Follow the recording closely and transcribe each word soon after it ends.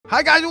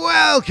Hi guys,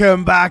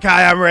 welcome back.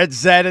 I am Red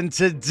Z, and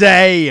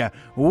today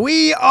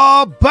we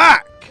are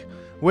back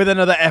with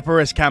another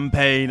Epirus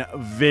campaign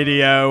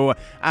video.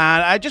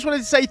 And I just wanted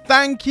to say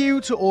thank you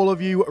to all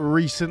of you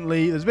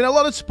recently. There's been a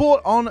lot of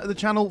support on the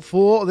channel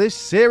for this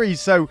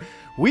series, so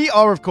we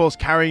are of course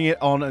carrying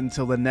it on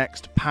until the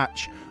next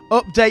patch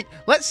update.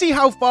 Let's see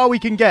how far we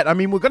can get. I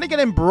mean, we're going to get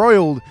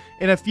embroiled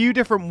in a few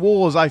different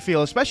wars, I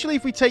feel, especially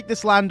if we take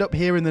this land up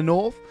here in the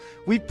north.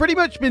 We've pretty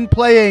much been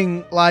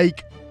playing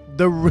like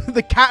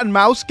the cat and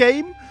mouse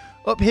game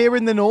up here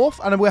in the north,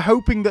 and we're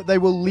hoping that they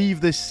will leave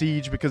this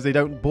siege because they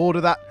don't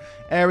border that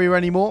area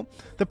anymore.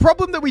 The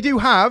problem that we do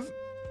have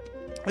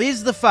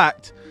is the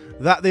fact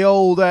that the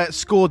old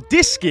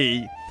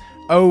Skordiski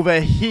over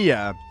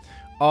here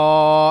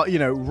are, you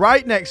know,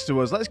 right next to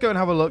us. Let's go and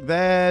have a look.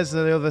 There's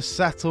the other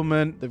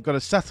settlement. They've got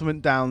a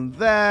settlement down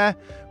there.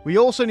 We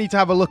also need to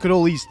have a look at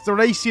all these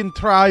Thracian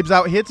tribes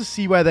out here to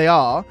see where they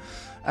are.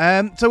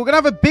 So we're going to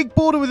have a big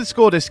border with the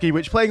Skordiski,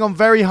 which playing on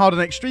very hard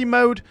and extreme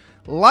mode,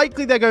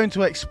 likely they're going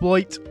to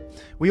exploit.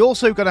 We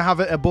also going to have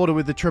a border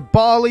with the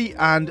Tribali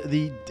and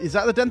the... Is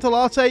that the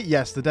Dentalate?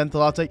 Yes, the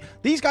Dentalate.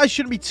 These guys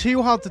shouldn't be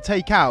too hard to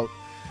take out.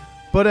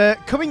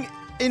 But coming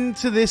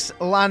into this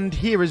land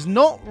here is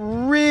not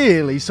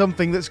really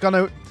something that's going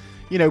to,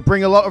 you know,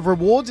 bring a lot of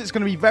rewards. It's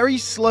going to be very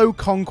slow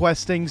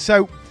conquesting.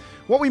 So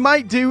what we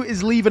might do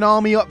is leave an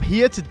army up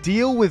here to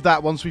deal with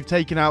that once we've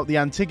taken out the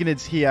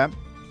Antigonids here.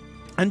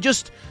 And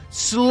just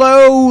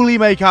slowly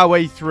make our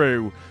way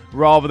through,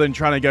 rather than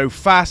trying to go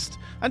fast.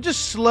 And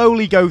just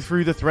slowly go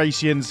through the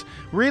Thracians.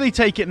 Really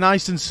take it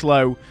nice and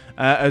slow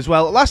as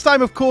well. Last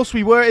time, of course,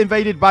 we were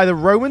invaded by the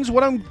Romans.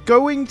 What I'm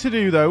going to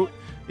do, though,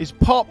 is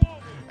pop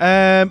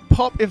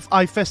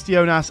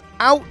Hephaestionas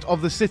out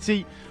of the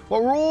city.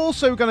 What we're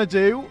also going to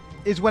do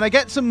is when I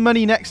get some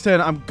money next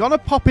turn, I'm going to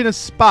pop in a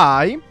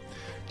spy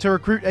to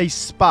recruit a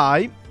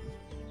spy.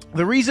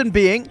 The reason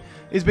being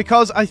is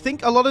because I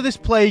think a lot of this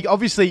plague,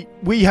 obviously,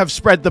 we have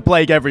spread the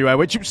plague everywhere,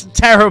 which is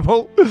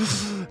terrible.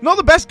 Not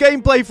the best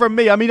gameplay from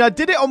me. I mean, I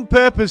did it on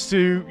purpose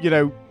to, you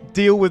know,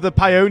 deal with the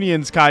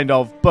Paeonians, kind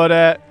of. But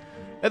at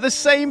the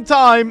same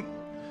time,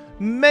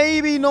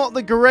 maybe not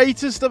the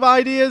greatest of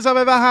ideas I've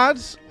ever had.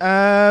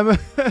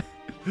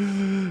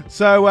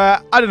 So,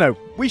 I don't know.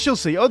 We shall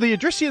see. Oh, the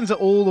Adricians are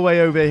all the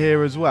way over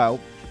here as well.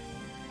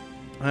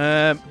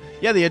 Yeah,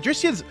 the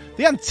Adricians...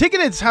 The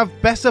Antigonids have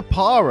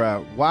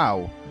Bessapara.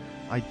 Wow.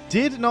 I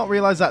did not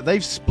realize that.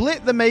 They've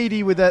split the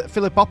Madi with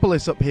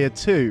Philippopolis up here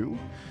too.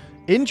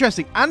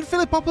 Interesting. And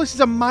Philippopolis is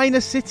a minor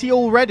city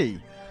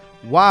already.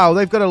 Wow,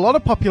 they've got a lot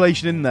of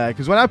population in there.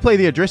 Because when I play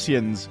the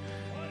Adricians,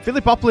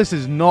 Philippopolis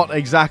is not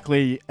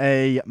exactly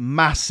a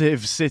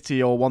massive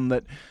city or one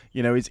that,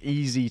 you know, is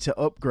easy to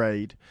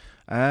upgrade.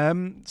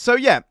 So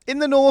yeah, in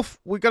the north,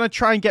 we're going to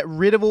try and get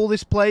rid of all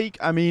this plague.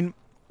 I mean,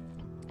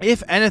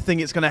 if anything,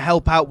 it's going to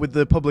help out with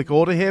the public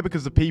order here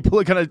because the people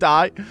are going to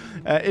die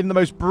in the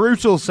most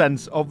brutal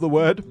sense of the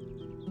word.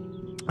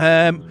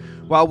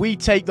 While we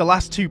take the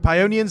last two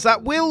Paeonians,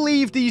 that will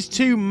leave these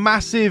two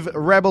massive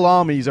rebel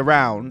armies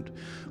around.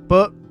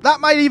 But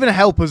that might even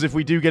help us if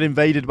we do get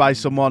invaded by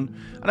someone.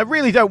 And I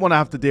really don't want to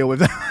have to deal with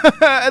that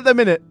at the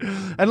minute.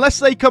 Unless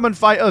they come and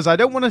fight us. I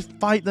don't want to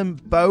fight them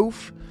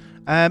both.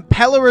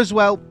 Pella as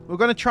well. We're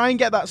going to try and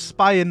get that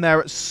spy in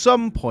there at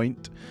some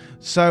point.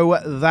 So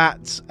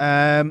that,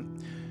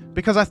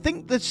 because I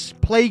think this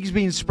plague's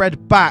been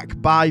spread back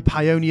by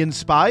Paeonian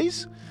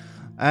spies.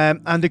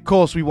 And of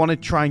course, we want to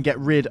try and get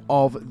rid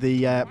of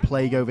the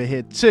plague over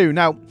here too.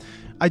 Now,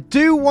 I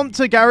do want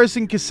to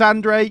garrison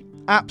Cassandre,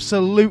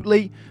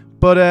 absolutely.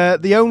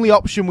 But the only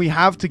option we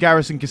have to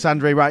garrison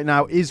Cassandre right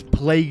now is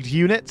plagued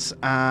units.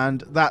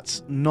 And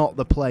that's not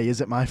the play, is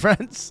it, my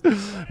friends?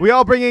 We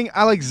are bringing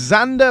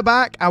Alexander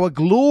back, our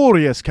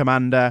glorious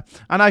commander.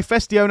 And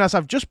Hephaestionas,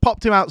 I've just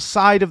popped him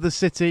outside of the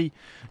city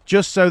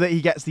just so that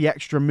he gets the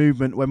extra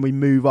movement when we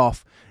move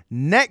off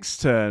next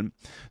turn.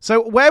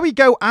 So where we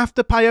go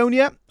after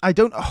Paeonia, I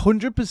don't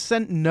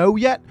 100% know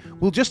yet.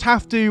 We'll just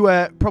have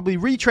to probably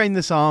retrain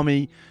this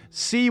army,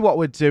 see what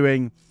we're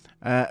doing.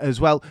 As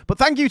well. But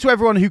thank you to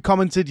everyone who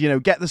commented, you know,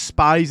 get the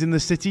spies in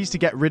the cities to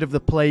get rid of the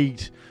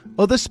plagued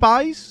other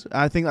spies.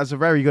 I think that's a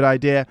very good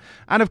idea.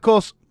 And of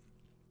course,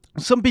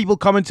 some people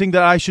commenting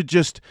that I should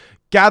just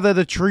gather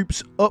the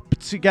troops up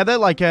together,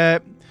 like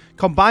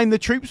combine the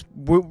troops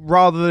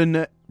rather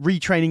than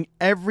retraining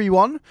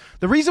everyone.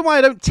 The reason why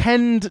I don't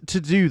tend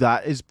to do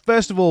that is,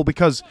 first of all,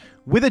 because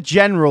with a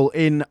general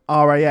in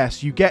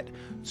RAS, you get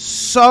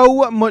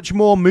so much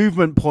more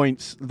movement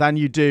points than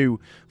you do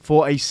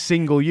for a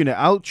single unit.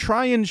 I'll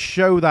try and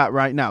show that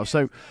right now.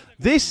 So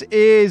this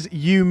is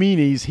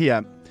Eumenes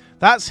here.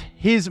 That's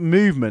his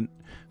movement.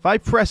 If I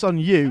press on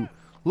U,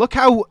 look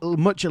how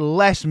much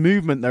less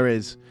movement there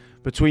is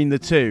between the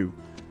two.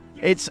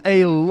 It's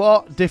a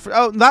lot different.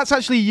 Oh, that's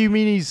actually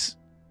Eumenes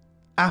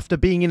after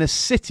being in a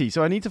city.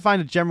 So I need to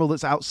find a general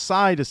that's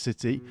outside a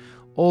city.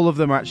 All of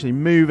them are actually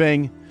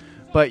moving.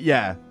 But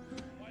yeah,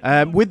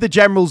 with the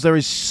generals, there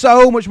is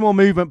so much more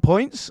movement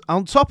points.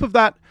 On top of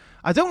that,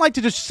 I don't like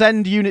to just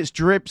send units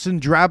drips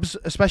and drabs,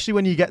 especially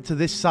when you get to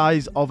this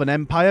size of an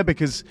empire,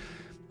 because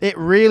it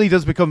really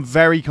does become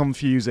very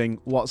confusing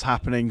what's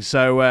happening.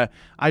 So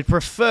I'd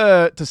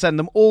prefer to send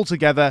them all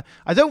together.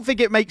 I don't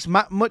think it makes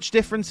much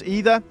difference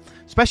either,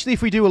 especially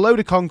if we do a load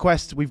of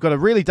conquests, we've got a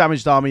really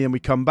damaged army and we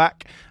come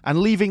back, and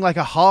leaving like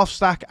a half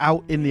stack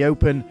out in the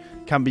open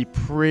can be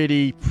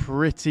pretty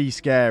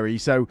scary.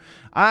 So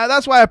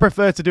that's why I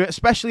prefer to do it,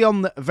 especially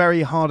on the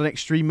very hard and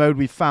extreme mode.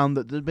 We've found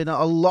that there's been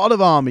a lot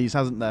of armies,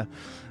 hasn't there?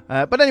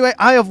 But anyway,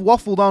 I have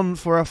waffled on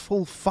for a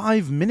full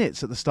 5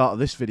 minutes at the start of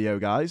this video,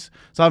 guys.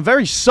 So I'm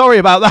very sorry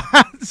about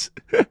that.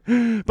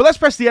 But let's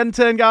press the end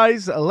turn,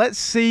 guys. Let's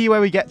see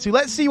where we get to.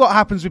 Let's see what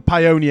happens with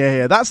Paeonia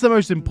here. That's the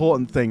most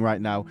important thing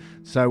right now.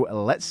 So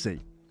let's see.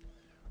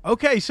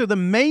 Okay, so the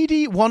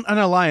Maidi want an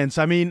alliance.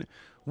 I mean,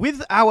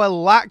 with our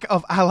lack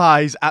of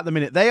allies at the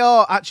minute, they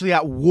are actually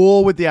at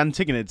war with the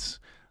Antigonids.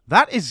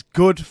 That is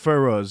good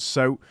for us.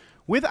 So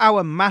with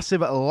our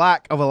massive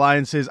lack of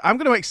alliances, I'm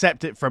going to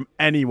accept it from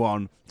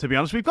anyone, to be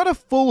honest. We've got a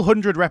full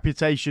 100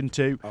 reputation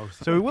too,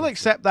 so we will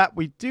accept that.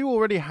 We do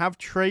already have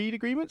trade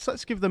agreements.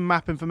 Let's give them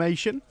map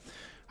information.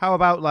 How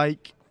about,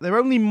 like, they're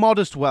only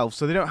modest wealth,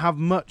 so they don't have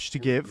much to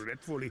give.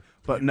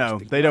 But no,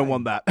 they don't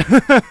want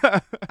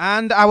that.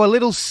 And our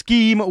little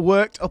scheme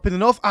worked up in the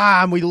north.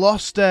 Ah, and we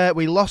lost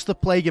the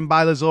plague in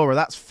Bailazora.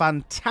 That's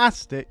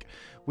fantastic.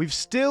 We've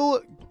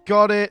still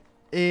got it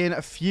in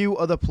a few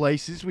other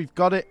places. We've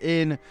got it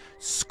in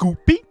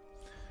Scoopy.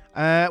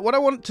 What I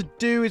want to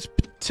do is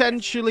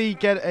potentially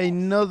get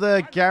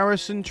another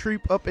garrison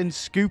troop up in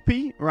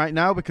Scoopy right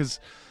now, because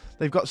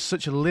they've got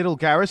such a little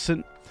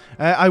garrison.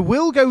 I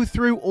will go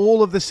through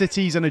all of the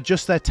cities and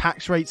adjust their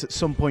tax rates at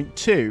some point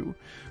too.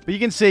 But you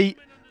can see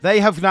they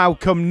have now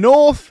come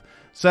north.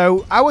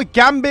 So our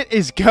gambit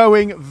is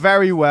going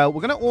very well.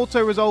 We're going to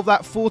auto-resolve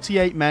that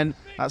 48 men.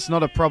 That's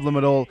not a problem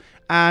at all.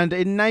 And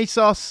in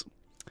Naissos,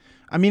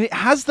 I mean, it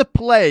has the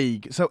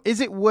plague, so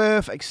is it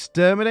worth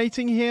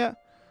exterminating here?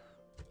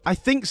 I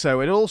think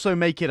so. It'll also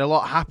make it a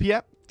lot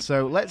happier.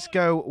 So let's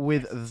go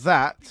with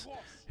that.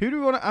 Who do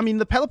we want to... I mean,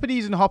 the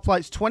Peloponnesian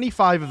hoplites,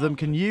 25 of them.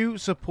 Can you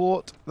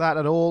support that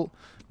at all?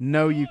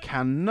 No, you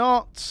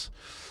cannot.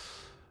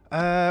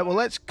 Well,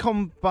 let's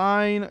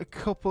combine a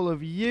couple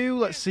of you.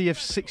 Let's see if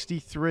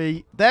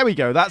 63... There we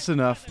go. That's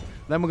enough.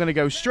 Then we're going to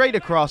go straight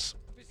across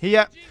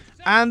here.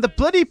 And the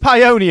bloody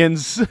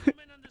Paeonians...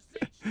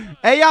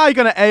 AI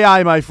gonna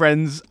AI, my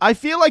friends. I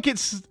feel like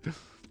it's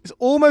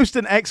almost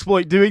an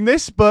exploit doing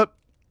this, but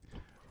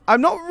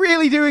I'm not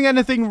really doing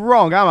anything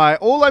wrong, am I?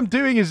 All I'm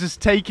doing is just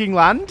taking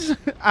land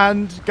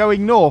and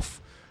going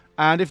north.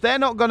 And if they're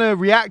not going to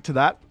react to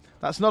that,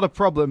 that's not a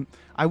problem.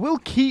 I will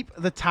keep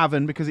the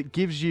tavern because it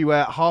gives you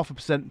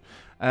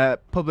 0.5%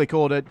 public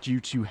order due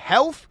to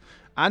health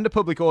and a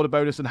public order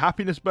bonus and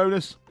happiness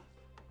bonus.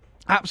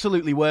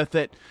 Absolutely worth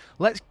it.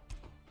 Let's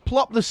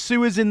plop the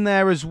sewers in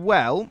there as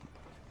well.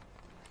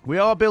 We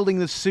are building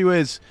the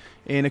sewers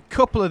in a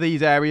couple of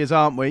these areas,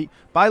 aren't we?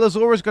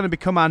 Bailazora is going to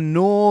become our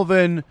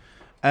northern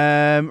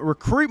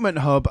recruitment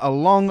hub,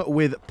 along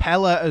with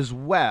Pella as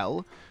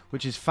well,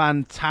 which is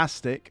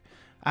fantastic.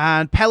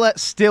 And Pella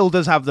still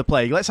does have the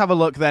plague. Let's have a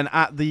look then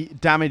at the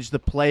damage the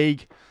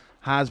plague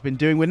has been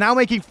doing. We're now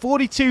making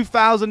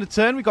 42,000 a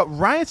turn. We've got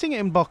rioting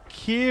in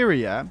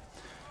Baktria.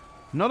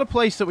 Not a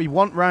place that we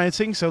want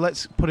rioting, so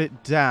let's put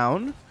it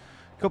down.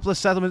 A couple of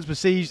settlements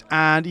besieged,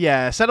 and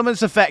yeah,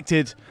 settlements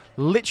affected.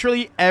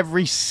 Literally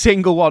every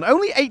single one.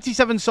 Only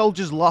 87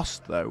 soldiers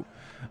lost, though,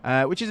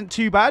 which isn't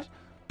too bad.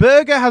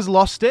 Berger has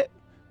lost it.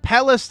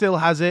 Pella still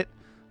has it.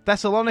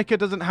 Thessalonica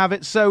doesn't have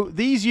it. So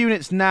these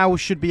units now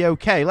should be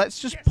okay. Let's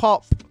just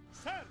pop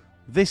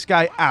this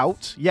guy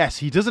out. Yes,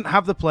 he doesn't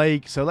have the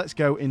plague, so let's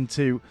go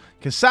into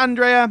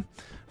Cassandria.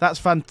 That's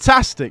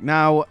fantastic.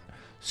 Now,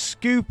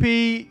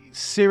 Scoopy,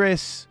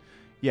 Syracuse.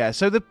 Yeah,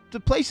 so the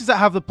places that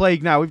have the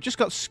plague now, we've just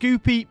got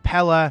Scoopy,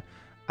 Pella,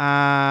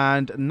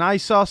 and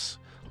Naissos.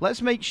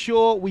 Let's make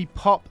sure we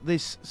pop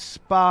this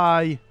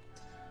spy.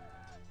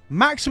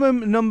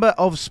 Maximum number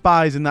of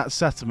spies in that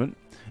settlement.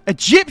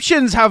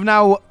 Egyptians have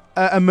now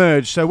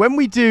emerged. So when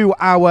we do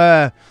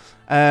our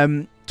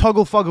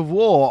Toggle Fog of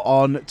War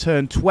on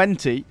turn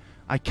 20,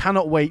 I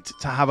cannot wait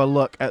to have a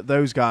look at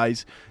those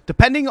guys.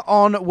 Depending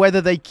on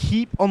whether they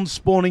keep on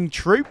spawning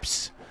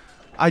troops,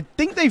 I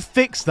think they've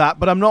fixed that,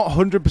 but I'm not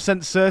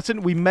 100%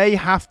 certain. We may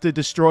have to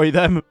destroy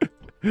them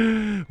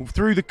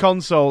through the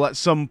console at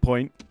some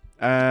point.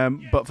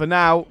 But for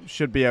now,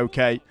 should be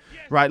okay.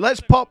 Right, let's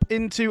pop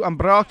into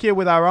Ambracia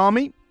with our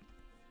army.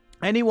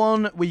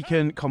 Anyone we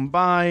can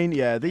combine.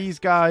 Yeah, these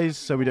guys,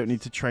 so we don't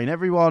need to train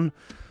everyone.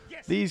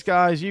 These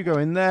guys, you go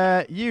in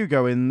there, you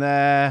go in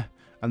there,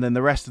 and then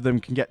the rest of them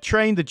can get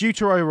trained. The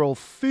Deuteroi are all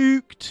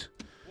fooked.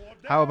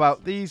 How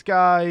about these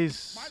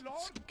guys?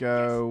 Let's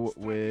go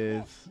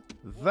with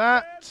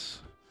that.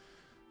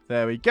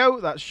 There we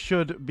go. That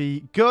should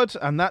be good,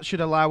 and that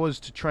should allow us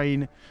to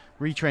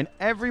retrain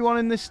everyone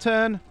in this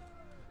turn.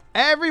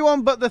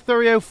 Everyone but the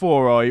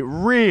Thureophoroi.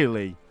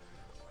 Really?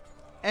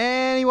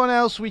 Anyone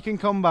else we can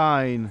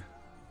combine?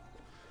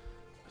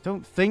 I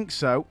don't think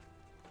so.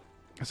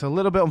 It's a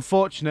little bit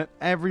unfortunate.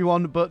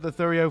 Everyone but the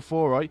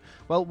Thureophoroi.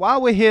 Well, while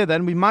we're here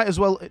then, we might as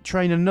well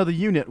train another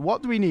unit.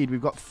 What do we need?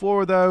 We've got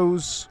 4 of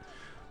those.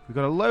 We've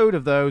got a load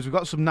of those. We've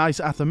got some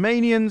nice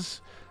Athemanians.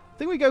 I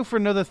think we go for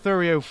another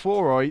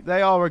Thureophoroi.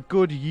 They are a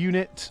good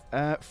unit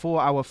for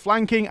our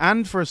flanking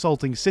and for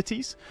assaulting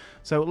cities.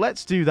 So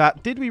let's do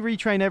that. Did we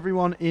retrain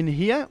everyone in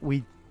here?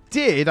 We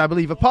did, I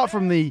believe, apart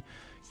from the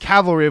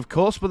cavalry, of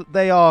course, but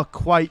they are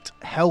quite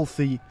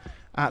healthy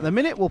at the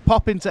minute. We'll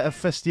pop into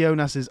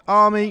Hephaestionas'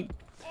 army.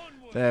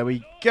 There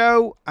we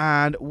go.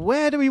 And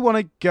where do we want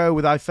to go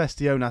with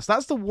Hephaestionas?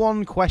 That's the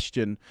one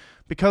question,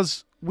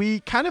 because we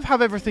kind of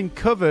have everything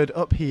covered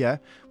up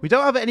here. We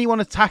don't have anyone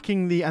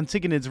attacking the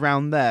Antigonids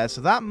around there,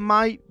 so that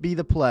might be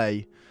the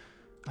play.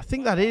 I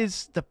think that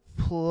is the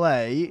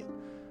play.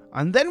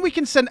 And then we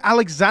can send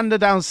Alexander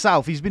down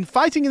south. He's been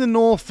fighting in the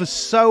north for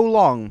so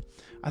long.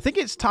 I think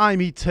it's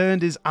time he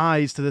turned his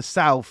eyes to the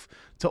south,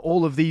 to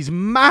all of these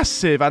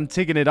massive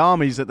Antigonid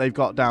armies that they've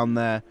got down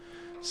there.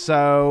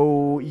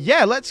 So,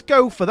 yeah, let's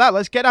go for that.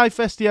 Let's get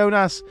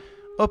Hephaestionas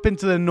up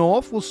into the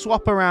north. We'll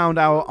swap around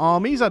our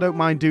armies. I don't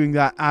mind doing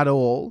that at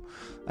all.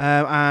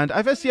 And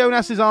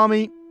Hephaestionas'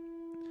 army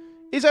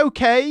is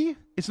okay.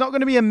 It's not going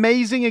to be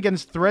amazing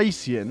against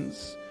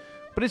Thracians,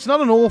 but it's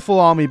not an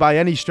awful army by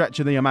any stretch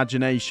of the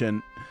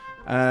imagination.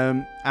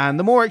 And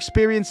the more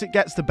experience it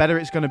gets, the better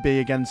it's going to be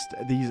against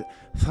these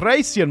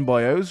Thracian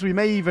boyos. We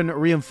may even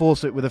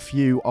reinforce it with a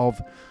few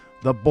of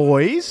the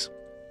boys.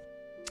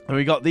 And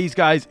we got these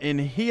guys in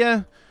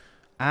here.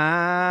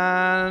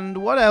 And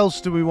what else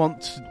do we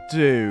want to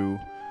do?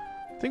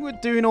 I think we're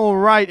doing all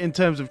right in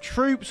terms of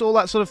troops, all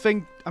that sort of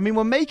thing. I mean,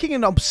 we're making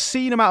an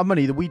obscene amount of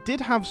money. That we did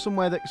have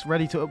somewhere that's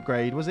ready to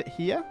upgrade. Was it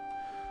here?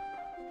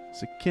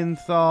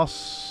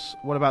 Zakynthos.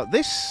 What about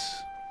this?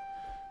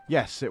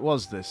 Yes, it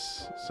was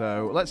this.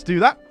 So let's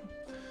do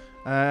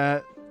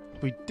that.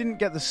 We didn't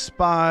get the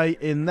spy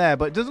in there,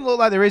 but it doesn't look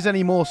like there is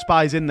any more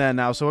spies in there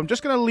now. So I'm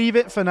just going to leave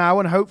it for now,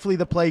 and hopefully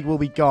the plague will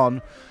be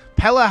gone.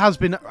 Pella has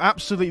been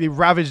absolutely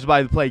ravaged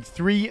by the plague.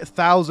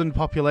 3,000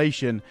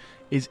 population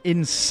is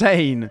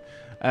insane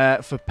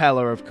for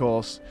Pella, of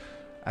course.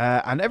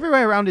 And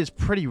everywhere around is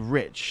pretty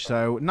rich,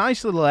 so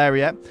nice little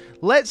area.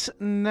 Let's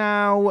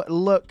now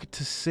look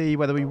to see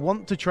whether we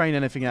want to train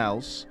anything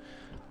else.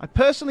 I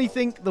personally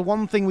think the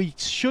one thing we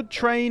should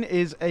train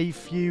is a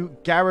few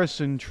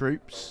garrison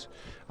troops,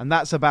 and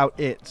that's about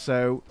it.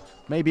 So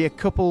maybe a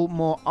couple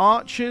more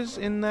archers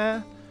in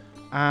there.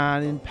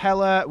 And in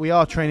Pella, we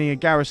are training a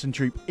garrison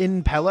troop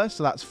in Pella,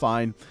 so that's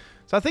fine.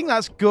 So I think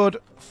that's good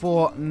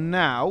for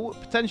now.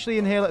 Potentially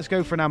in here, let's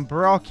go for an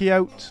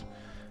Ambrachiote.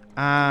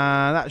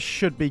 And that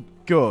should be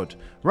good.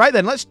 Right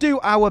then, let's do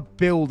our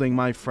building,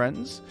 my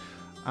friends.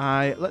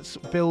 Let's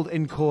build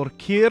in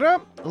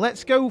Corcyra.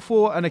 Let's go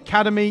for an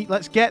academy.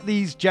 Let's get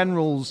these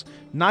generals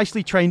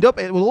nicely trained up.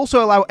 It will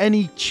also allow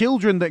any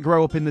children that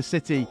grow up in the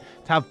city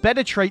to have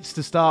better traits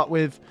to start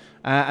with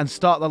and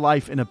start their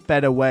life in a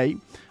better way.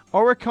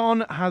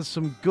 Oricon has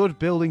some good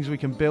buildings we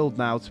can build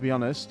now, to be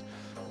honest.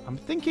 I'm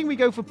thinking we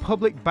go for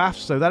public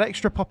baths, so that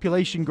extra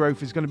population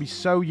growth is going to be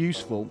so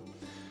useful.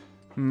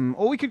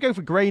 Or we could go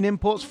for grain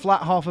imports,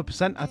 flat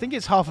 0.5%. I think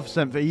it's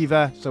 0.5% for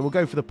either, so we'll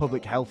go for the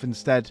public health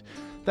instead.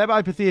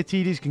 Thereby,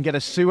 Theatides can get a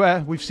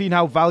sewer. We've seen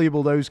how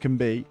valuable those can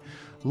be.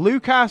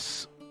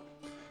 Lucas,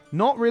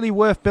 not really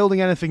worth building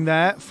anything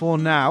there for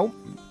now.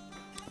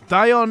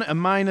 Dion, a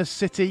minor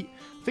city.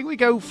 I think we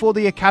go for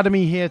the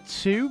academy here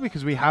too,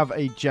 because we have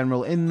a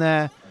general in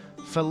there.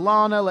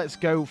 Falana, let's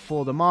go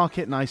for the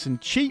market, nice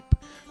and cheap.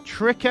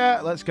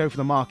 Tricca, let's go for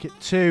the market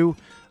too.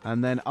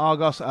 And then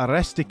Argos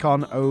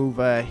Aresticon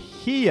over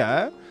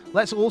here.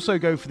 Let's also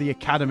go for the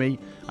academy.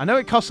 I know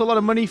it costs a lot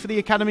of money for the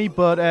academy,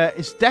 but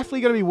it's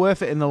definitely going to be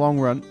worth it in the long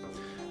run.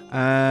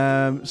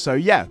 So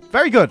yeah,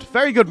 very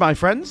good, my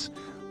friends.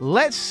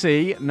 Let's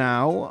see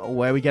now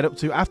where we get up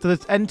to after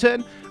the end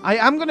turn. I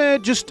am going to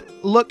just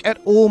look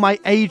at all my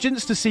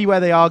agents to see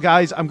where they are,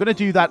 guys. I'm going to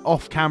do that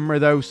off camera,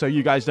 though, so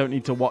you guys don't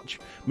need to watch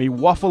me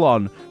waffle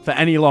on for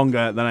any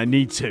longer than I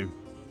need to.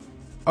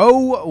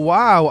 Oh,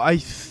 wow. I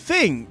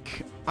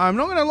think, I'm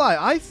not going to lie,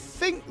 I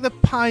think the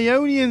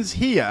Paeonians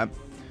here,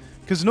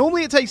 because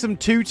normally it takes them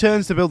 2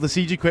 turns to build the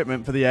siege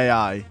equipment for the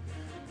AI,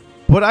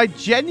 but I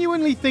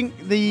genuinely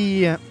think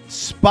the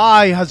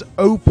spy has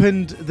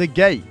opened the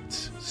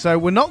gate. So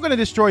we're not going to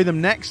destroy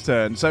them next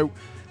turn. So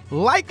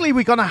likely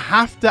we're going to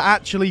have to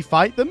actually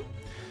fight them.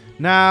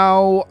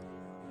 Now,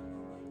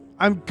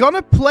 I'm going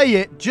to play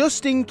it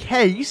just in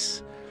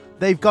case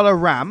they've got a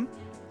ram.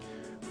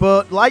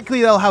 But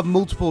likely they'll have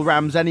multiple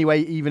rams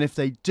anyway, even if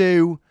they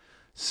do.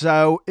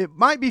 So it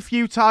might be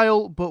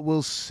futile, but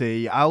we'll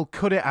see. I'll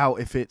cut it out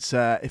if it's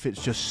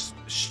just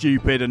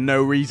stupid and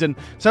no reason.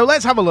 So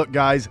let's have a look,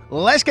 guys.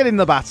 Let's get in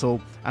the battle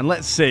and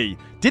let's see.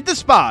 Did the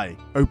spy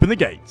open the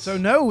gates? So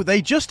no,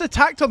 they just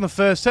attacked on the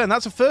first turn.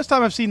 That's the first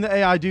time I've seen the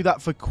AI do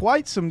that for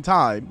quite some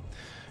time.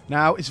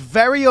 Now, it's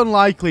very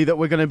unlikely that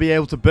we're going to be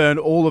able to burn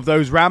all of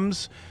those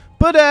rams.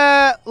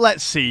 But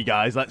let's see,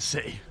 guys. Let's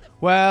see.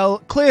 Well,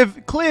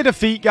 clear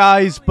defeat,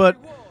 guys. But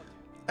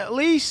at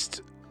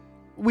least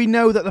we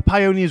know that the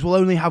pioneers will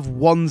only have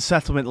one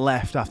settlement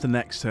left after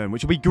next turn,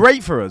 which will be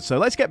great for us. So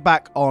let's get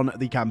back on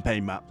the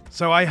campaign map.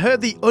 So I heard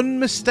the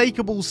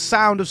unmistakable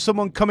sound of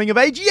someone coming of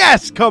age.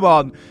 Yes, come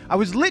on. I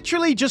was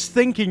literally just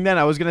thinking then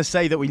I was going to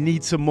say that we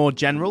need some more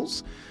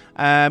generals,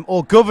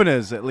 or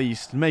governors at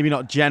least, maybe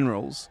not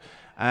generals.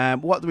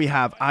 What do we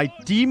have?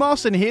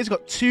 Demos, and he's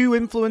got 2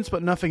 influence,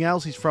 but nothing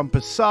else. He's from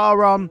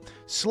Passaron.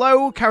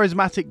 Slow,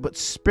 charismatic, but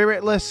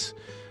spiritless.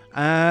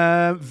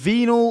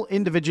 Venal,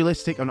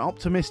 individualistic, and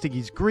optimistic.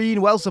 He's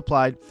green, well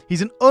supplied.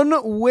 He's an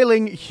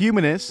unwilling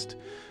humanist,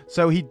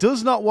 so he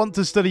does not want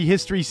to study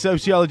history,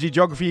 sociology,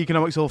 geography,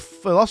 economics, or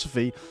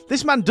philosophy.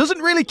 This man doesn't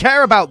really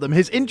care about them.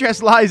 His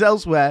interest lies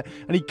elsewhere,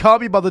 and he can't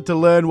be bothered to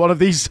learn one of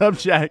these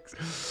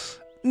subjects.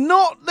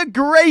 Not the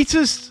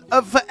greatest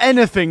for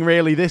anything,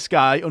 really, this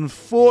guy,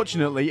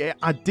 unfortunately,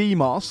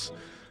 Demos.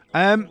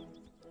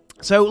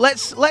 So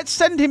let's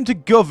send him to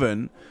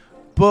govern,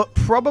 but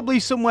probably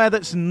somewhere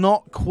that's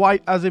not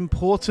quite as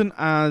important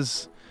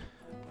as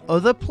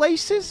other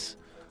places.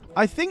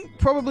 I think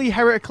probably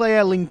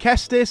Heraclea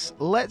Lynkestis.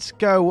 Let's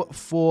go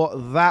for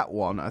that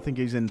one. I think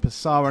he's in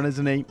Passaron,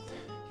 isn't he? You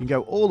can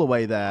go all the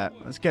way there.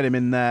 Let's get him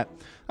in there.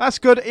 That's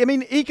good. I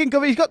mean, he can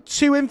go. He's got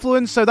 2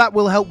 influence, so that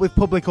will help with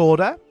public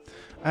order.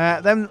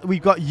 Then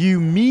we've got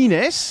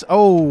Eumenes.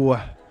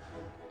 Oh,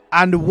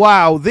 and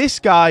wow, this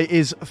guy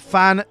is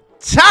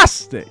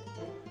fantastic.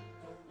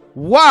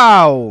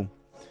 Wow.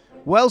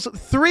 Well,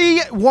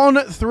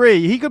 3-1-3.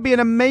 He could be an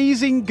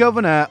amazing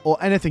governor or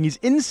anything. He's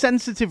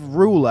insensitive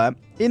ruler.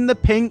 In the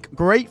pink,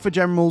 great for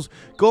generals.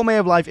 Gourmet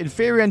of life,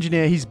 inferior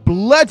engineer. He's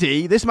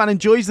bloody. This man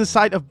enjoys the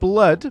sight of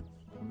blood.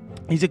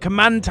 He's a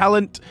command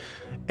talent.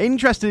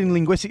 Interested in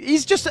linguistics.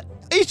 He's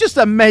just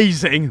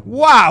amazing.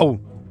 Wow.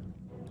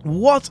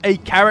 What a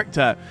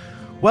character.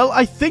 Well,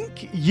 I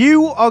think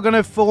you are going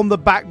to form the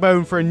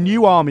backbone for a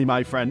new army,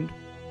 my friend.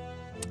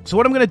 So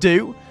what I'm going to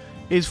do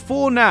is,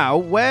 for now,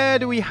 where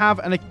do we have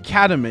an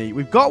academy?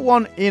 We've got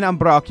one in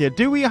Ambracia.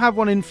 Do we have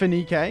one in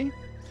Phoenice?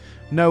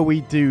 No,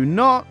 we do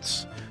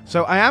not.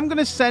 So I am going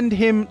to send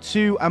him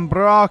to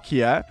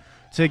Ambracia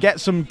to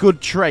get some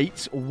good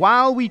traits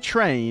while we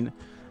train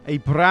a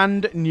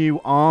brand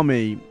new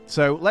army.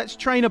 So let's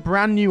train a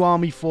brand new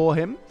army for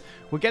him.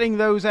 We're getting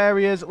those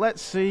areas.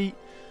 Let's see.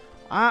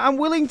 I'm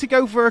willing to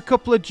go for a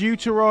couple of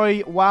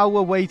Deuteroi while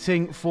we're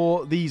waiting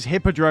for these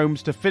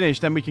hippodromes to finish.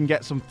 Then we can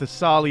get some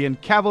Thessalian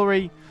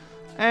cavalry.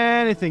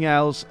 Anything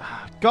else?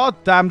 God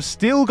damn,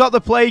 still got the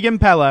Plague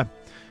Impeller.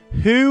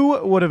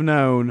 Who would have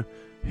known?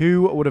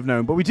 Who would have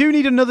known? But we do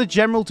need another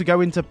general to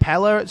go into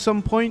Pella at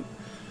some point.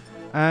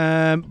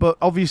 But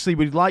obviously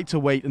we'd like to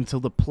wait until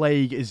the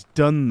Plague is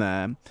done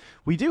there.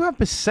 We do have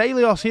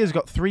Basalios here. He's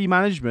got 3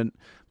 management.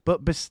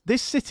 But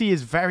this city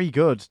is very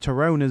good.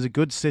 Torone is a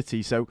good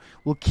city, so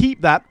we'll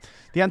keep that.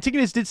 The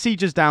Antigonids did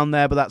siege us down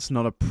there, but that's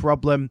not a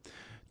problem.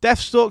 Death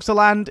stalks the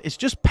land. It's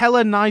just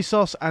Pella,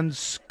 Nisos, and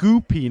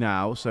Scoopy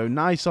now. So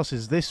Nisos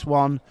is this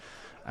one.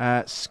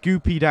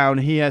 Scoopy down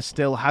here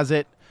still has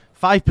it.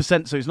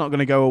 5%, so it's not going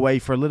to go away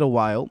for a little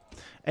while.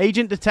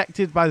 Agent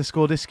detected by the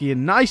Skordiski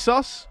and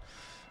Nisos.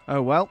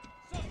 Oh, well.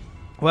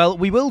 Well,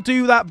 we will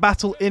do that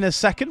battle in a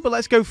second, but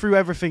let's go through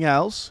everything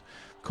else.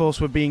 Of course,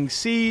 we're being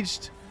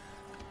sieged.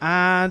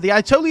 And the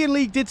Aitolian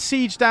League did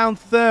siege down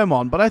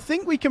Thermon, but I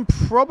think we can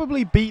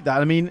probably beat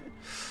that. I mean,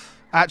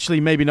 actually,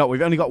 maybe not.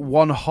 We've only got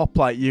 1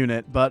 hoplite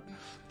unit, but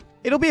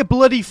it'll be a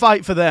bloody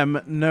fight for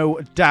them, no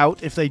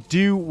doubt, if they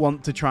do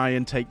want to try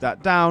and take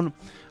that down.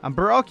 And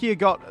Barakia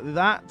got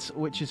that,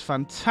 which is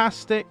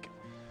fantastic.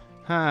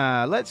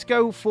 Let's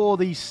go for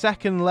the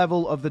 2nd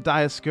level of the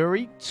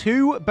Dioscuri.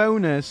 2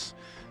 bonus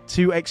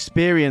to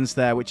experience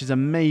there, which is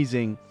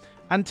amazing.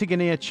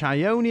 Antigonia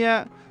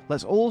Chionia.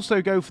 Let's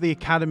also go for the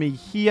academy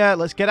here.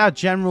 Let's get our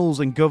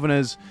generals and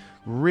governors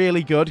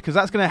really good, because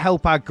that's going to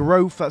help our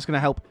growth. That's going to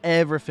help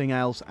everything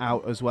else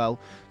out as well.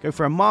 Go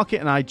for a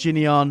market and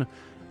Iginion.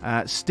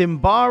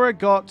 Stimbara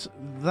got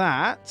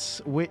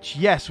that, which,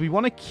 yes, we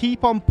want to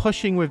keep on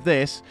pushing with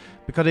this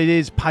because it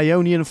is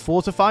Paeonian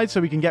fortified, so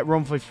we can get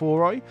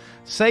Romphoi.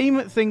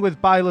 Same thing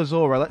with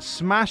Bilazora. Let's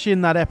smash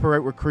in that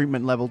Epirot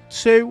recruitment level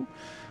 2.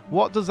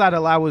 What does that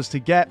allow us to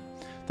get?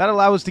 That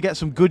allows us to get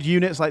some good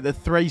units like the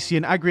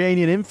Thracian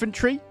Agrianian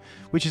Infantry,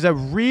 which is a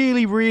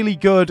really, really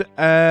good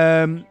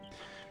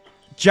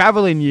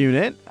javelin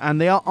unit.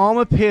 And they are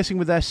armor-piercing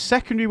with their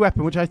secondary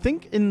weapon, which I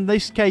think in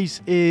this case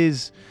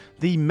is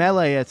the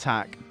melee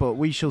attack. But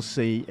we shall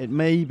see. It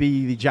may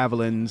be the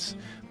javelins,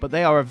 but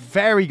they are a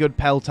very good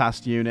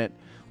Peltast unit.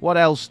 What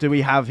else do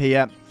we have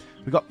here?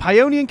 We've got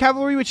Paeonian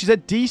Cavalry, which is a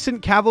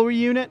decent cavalry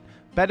unit.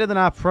 Better than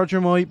our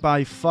Prodromoi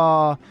by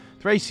far.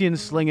 Thracian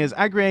Slingers,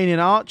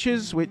 Agrianian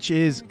Archers, which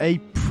is a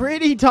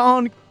pretty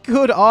darn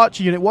good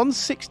archer unit.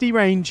 160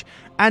 range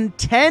and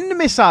 10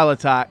 missile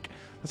attack.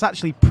 That's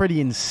actually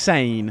pretty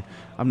insane,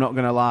 I'm not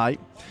going to lie.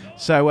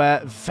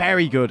 So,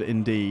 very good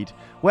indeed.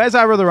 Where's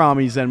our other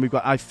armies then? We've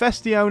got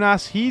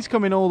Iphistionas. He's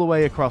coming all the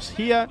way across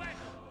here.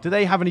 Do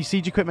they have any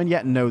siege equipment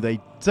yet? No, they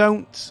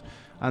don't.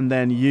 And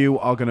then you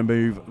are going to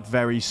move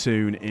very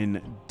soon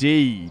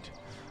indeed.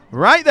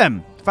 Right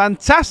then.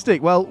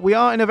 Fantastic. Well, we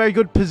are in a very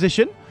good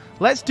position.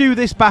 Let's do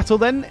this battle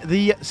then.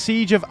 The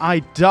Siege of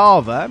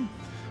Idava.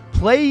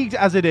 Plagued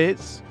as it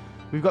is.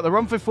 We've got the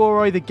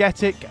Rhomphophoroi, the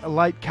Getic,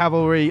 Light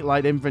Cavalry,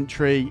 Light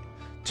Infantry,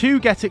 2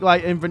 Getic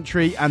Light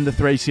Infantry, and the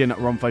Thracian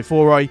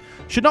Rhomphophoroi.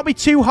 Should not be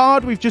too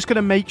hard. We've just got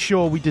to make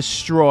sure we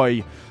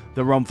destroy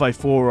the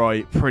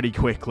Rhomphophoroi pretty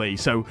quickly.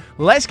 So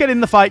let's get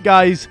in the fight,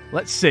 guys.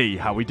 Let's see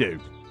how we do.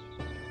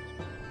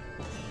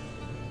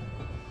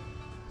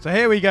 So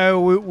here we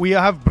go. We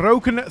have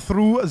broken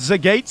through the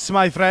gates,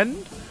 my friend.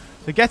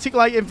 The Getic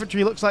Light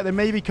Infantry looks like they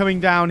may be coming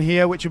down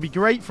here, which would be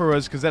great for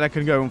us because then I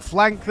can go and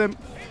flank them.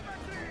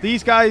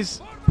 These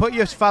guys, put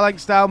your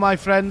phalanx down, my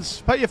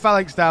friends. Put your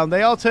phalanx down.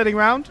 They are turning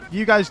around.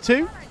 You guys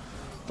too.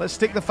 Let's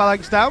stick the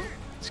phalanx down.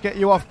 Let's get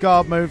you off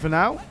guard mode for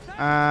now.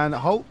 And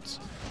halt.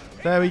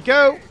 There we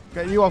go.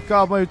 Get you off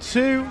guard mode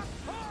too.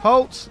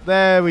 Halt.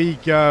 There we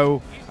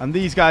go. And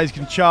these guys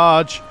can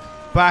charge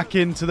back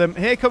into them.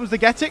 Here comes the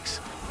Getics.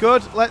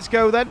 Good. Let's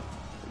go then.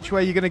 Which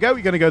way are you going to go?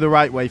 You're going to go the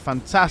right way.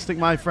 Fantastic,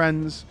 my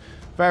friends.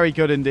 Very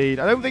good indeed.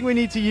 I don't think we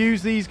need to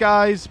use these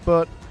guys,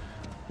 but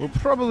we'll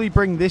probably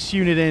bring this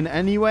unit in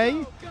anyway.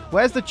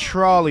 Where's the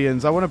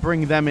Trallians? I want to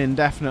bring them in,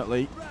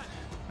 definitely.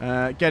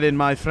 Get in,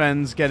 my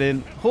friends. Get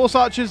in. Horse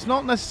archers,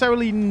 not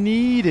necessarily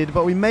needed,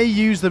 but we may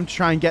use them to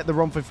try and get the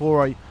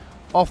Rhomphophoroi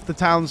off the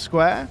town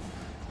square.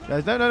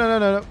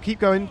 No. Keep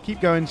going.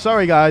 Keep going.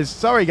 Sorry, guys.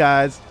 Sorry,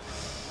 guys.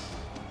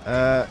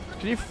 Can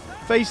you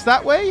face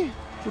that way?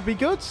 Would be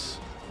good.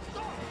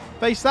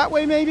 Face that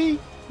way, maybe?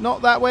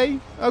 Not that way?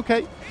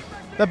 Okay.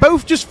 They're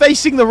both just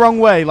facing the wrong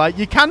way. Like,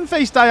 you can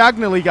face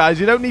diagonally, guys.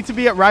 You don't need to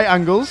be at right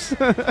angles.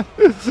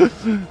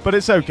 But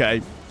it's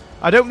okay.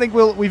 I don't think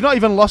we've not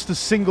even lost a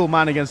single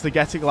man against the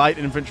Getic Light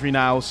Infantry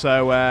now.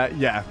 So,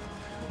 yeah.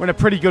 We're in a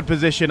pretty good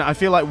position. I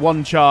feel like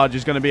one charge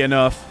is going to be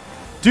enough.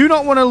 Do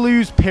not want to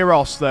lose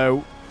Epeiros,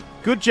 though.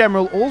 Good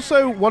general.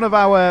 Also, one of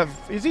our...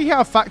 Is he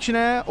our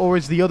factionaire? Or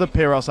is the other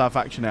Epeiros our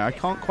factionaire? I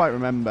can't quite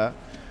remember.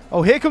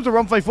 Oh, here comes a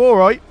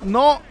Rhomphophoroi.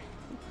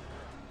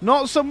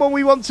 Not someone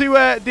we want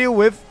to deal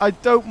with. I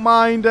don't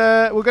mind.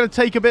 We're going to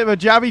take a bit of a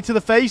jabby to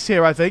the face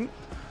here, I think.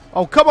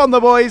 Oh, come on, the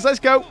boys. Let's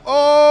go.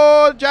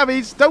 Oh,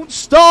 jabbies. Don't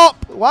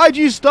stop. Why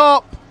do you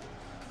stop?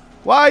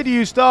 Why do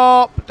you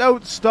stop?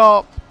 Don't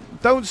stop.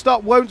 Don't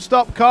stop. Won't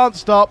stop. Can't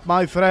stop,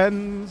 my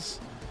friends.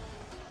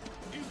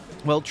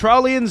 Well,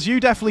 Trallians, you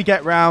definitely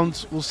get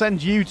round. We'll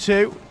send you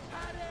two.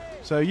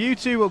 So you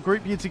two will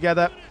group you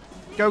together.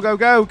 Go, go,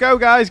 go. Go,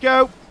 guys.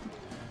 Go.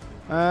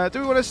 Do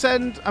we want to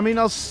send... I mean,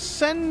 I'll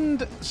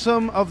send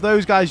some of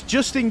those guys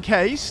just in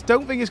case.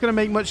 Don't think it's going to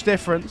make much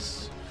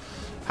difference.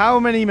 How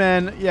many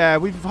men? Yeah,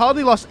 we've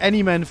hardly lost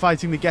any men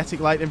fighting the Getic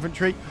Light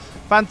Infantry.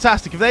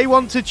 Fantastic. If they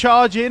want to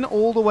charge in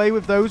all the way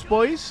with those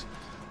boys,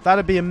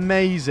 that'd be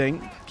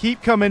amazing.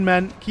 Keep coming,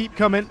 men. Keep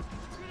coming.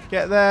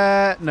 Get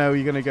there. No,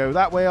 you're going to go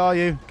that way, are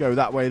you? Go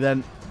that way,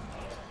 then.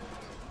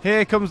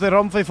 Here comes the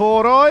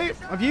Rhomphophoroi.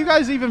 Have you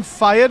guys even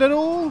fired at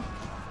all?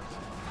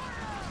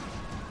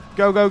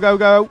 Go, go, go,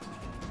 go.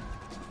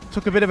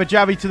 Took a bit of a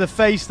jabby to the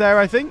face there,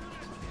 I think.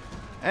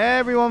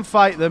 Everyone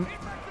fight them.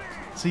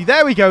 See,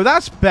 there we go.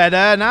 That's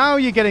better. Now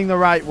you're getting the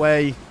right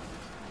way.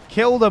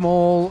 Kill them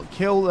all.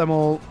 Kill them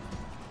all.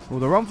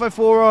 Well, the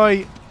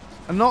Rhomphophoroi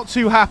are not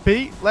too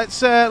happy. Let's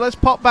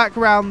pop back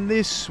around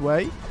this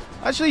way.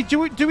 Actually,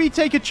 do we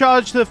take a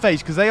charge to the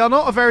face? Because they are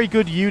not a very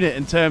good unit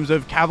in terms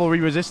of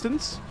cavalry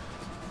resistance.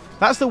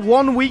 That's the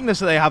one weakness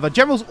that they have. A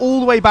general's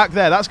all the way back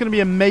there. That's going to be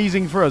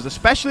amazing for us,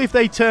 especially if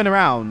they turn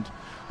around.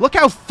 Look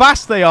how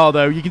fast they are,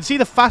 though. You can see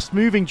the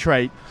fast-moving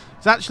trait.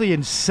 It's actually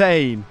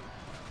insane.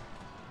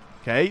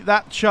 Okay,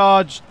 that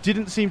charge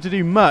didn't seem to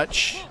do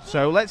much.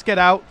 So let's get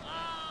out.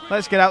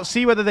 Let's get out.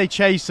 See whether they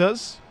chase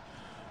us.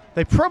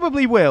 They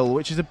probably will,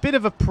 which is a bit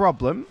of a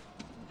problem.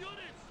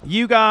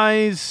 You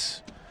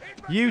guys,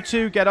 you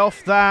two get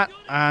off that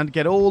and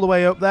get all the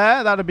way up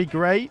there. That'd be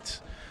great.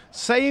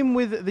 Same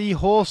with the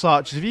horse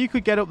archers. If you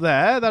could get up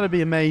there, that'd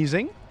be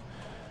amazing.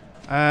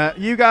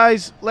 You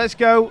guys, let's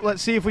go.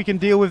 Let's see if we can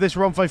deal with this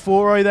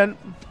Rhomphophoroi then.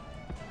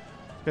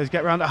 Guys,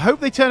 get around. I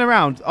hope they turn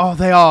around. Oh,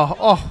 they are.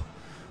 Oh,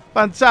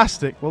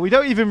 fantastic. Well, we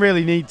don't even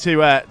really need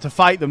to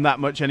fight them that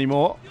much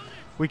anymore.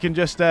 We can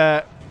just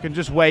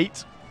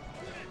wait.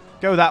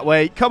 Go that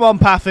way. Come on,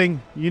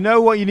 Pathing. You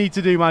know what you need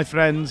to do, my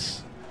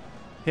friends.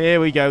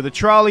 Here we go. The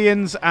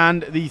Trallians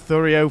and the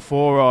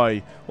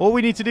Thureophoroi. All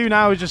we need to do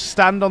now is just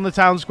stand on the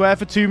town square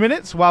for 2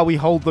 minutes while we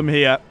hold them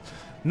here.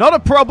 Not a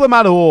problem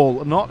at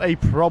all. Not a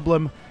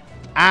problem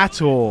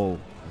at all.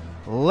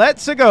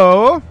 Let's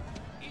go.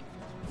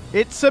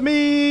 It's a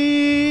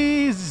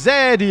me,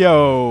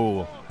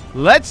 Zedio.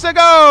 Let's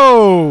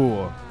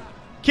go.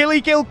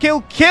 Killy, kill, kill,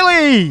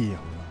 killy.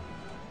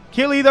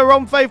 Killy the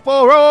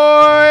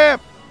Rhomphophoroi.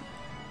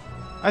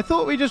 I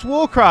thought we just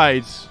war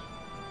cried.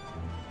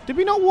 Did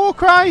we not war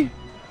cry?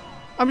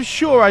 I'm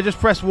sure I just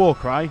pressed war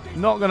cry.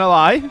 Not gonna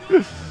lie.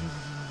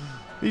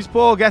 These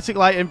poor Getic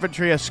Light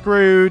Infantry are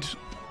screwed.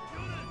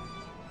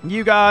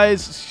 You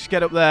guys, just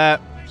get up there.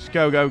 Just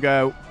go, go,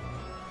 go.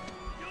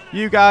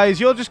 You guys,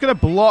 you're just going to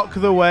block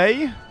the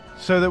way.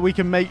 so that we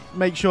can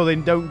make sure they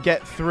don't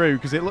get through,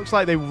 because it looks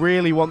like they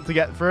really want to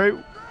get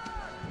through.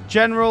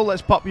 General,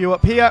 let's pop you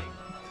up here.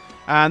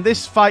 And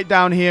this fight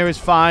down here is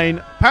fine.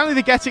 Apparently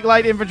the Getic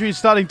Light Infantry is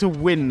starting to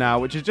win now,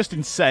 which is just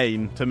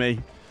insane to me.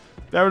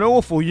 They're an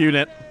awful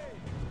unit.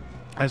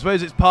 I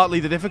suppose it's partly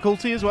the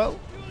difficulty as well.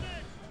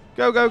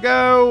 Go, go,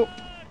 go.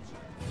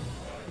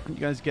 You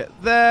guys get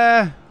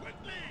there.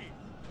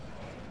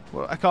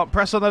 Well, I can't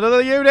press on that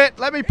other unit.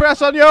 Let me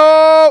press on you.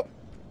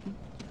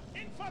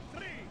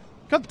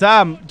 God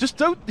damn. Just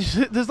don't.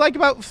 There's like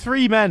about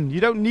 3 men. You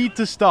don't need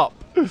to stop.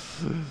 You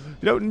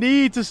don't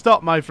need to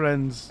stop, my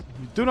friends.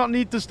 You do not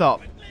need to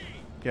stop.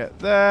 Get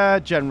there.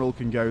 General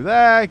can go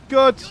there.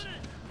 Good.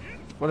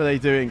 What are they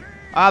doing?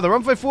 Ah, the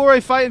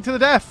Rumfai fighting to the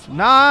death.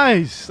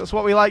 Nice. That's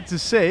what we like to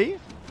see.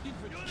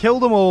 Kill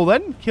them all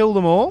then. Kill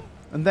them all.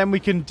 And then we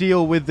can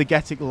deal with the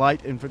Getic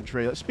Light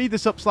Infantry. Let's speed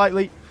this up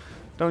slightly.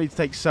 Don't need to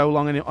take so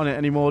long on it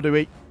anymore, do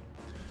we?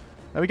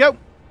 There we go.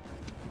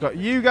 Got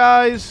you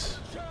guys.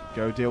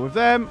 Go deal with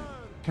them.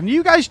 Can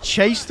you guys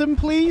chase them,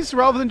 please?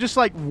 Rather than just,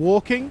 like,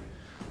 walking?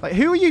 Like,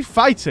 who are you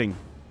fighting?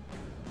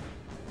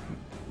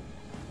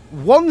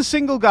 One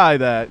single guy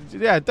there.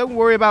 Yeah, don't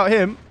worry about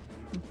him.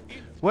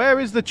 Where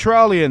is the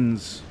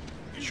Trallians?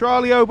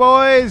 Trallio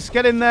boys,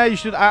 get in there. You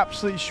should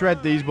absolutely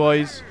shred these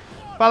boys.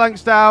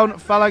 Phalanx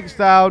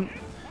down,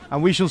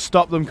 and we shall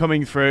stop them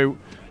coming through.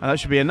 And that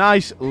should be a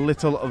nice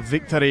little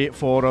victory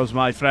for us,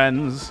 my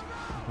friends.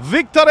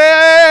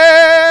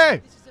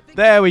 Victory!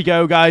 There we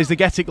go, guys. The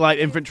Getic Light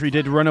Infantry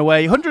did run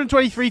away.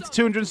 123 to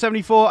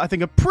 274. I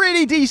think a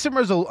pretty decent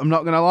result, I'm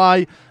not going to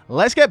lie.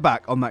 Let's get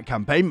back on that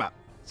campaign map.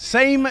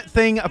 Same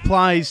thing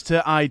applies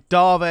to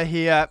Idava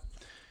here.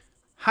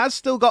 Has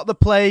still got the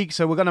plague,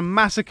 so we're going to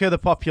massacre the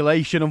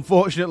population,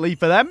 unfortunately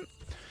for them.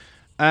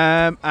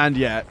 And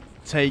yeah,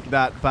 take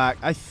that back.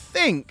 I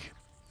think,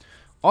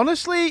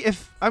 honestly,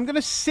 if I'm going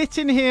to sit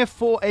in here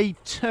for a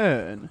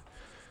turn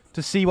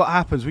to see what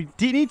happens. We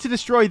need to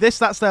destroy this.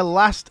 That's their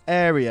last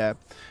area.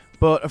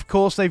 But, of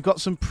course, they've got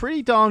some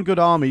pretty darn good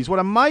armies. What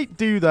I might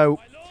do,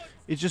 though,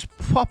 is just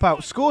pop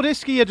out.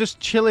 Skordiski are just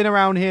chilling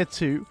around here,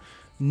 too.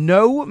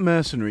 No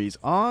mercenaries.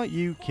 Are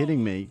you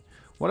kidding me?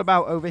 What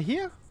about over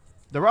here?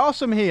 There are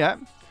some here.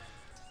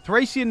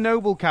 Thracian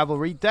Noble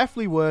Cavalry,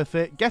 definitely worth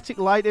it. Getic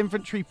Light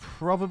Infantry,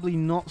 probably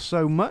not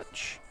so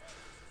much.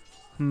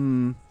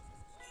 And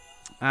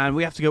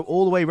we have to go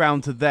all the way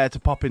around to there to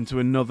pop into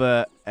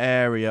another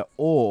area.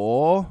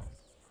 Or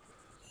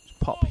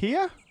pop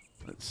here.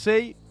 Let's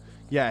see.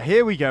 Yeah,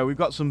 here we go. We've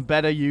got some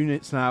better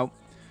units now.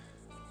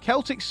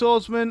 Celtic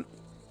Swordsmen.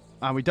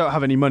 And we don't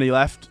have any money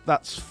left.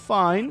 That's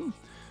fine.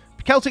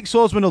 Celtic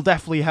Swordsmen will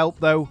definitely help,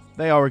 though.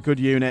 They are a good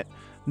unit.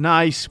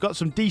 Nice. Got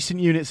some decent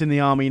units in the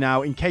army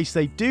now in case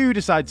they do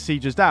decide to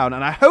siege us down.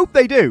 And I hope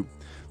they do.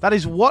 That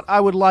is what I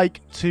would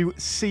like to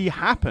see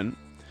happen,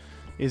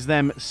 is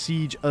them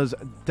siege us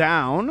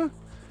down.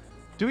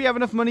 Do we have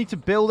enough money to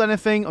build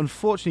anything?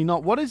 Unfortunately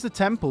not. What is the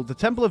temple? The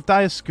Temple of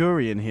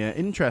Dioscuri in here.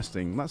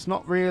 Interesting. That's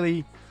not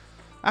really...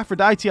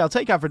 Aphrodite, I'll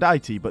take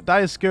Aphrodite, but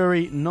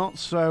Dioscuri, not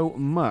so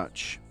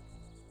much.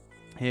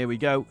 Here we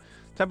go.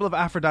 Temple of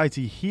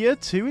Aphrodite here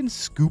too in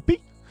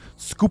Scoopy.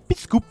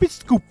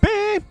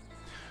 Scoopy.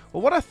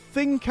 Well, what I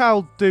think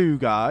I'll do,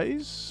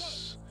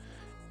 guys,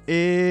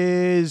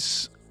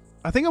 is...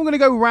 I think I'm going to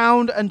go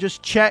round and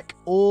just check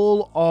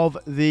all of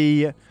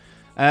the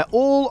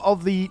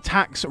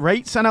tax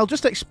rates, and I'll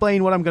just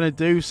explain what I'm going to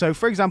do. So,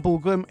 for example,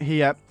 we'll come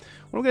here.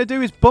 What I'm going to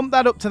do is bump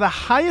that up to the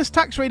highest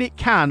tax rate it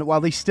can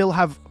while they still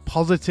have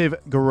positive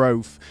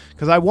growth,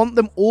 because I want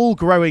them all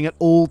growing at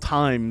all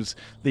times,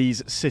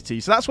 these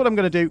cities. So that's what I'm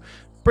going to do.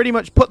 Pretty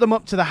much put them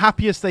up to the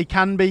happiest they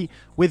can be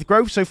with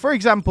growth. So, for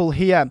example,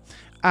 here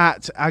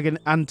at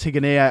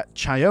Antigonids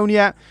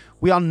Chaonia,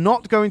 we are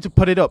not going to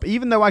put it up,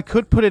 even though I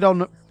could put it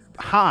on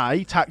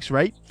high tax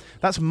rate.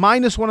 That's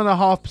minus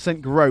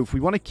 1.5% growth. We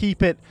want to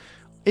keep it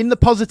in the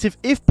positive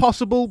if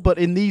possible, but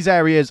in these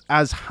areas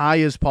as high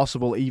as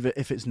possible, even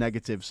if it's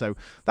negative. So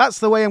that's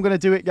the way I'm going to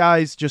do it,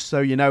 guys, just so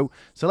you know.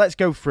 So let's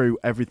go through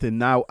everything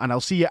now, and I'll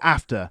see you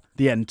after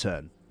the end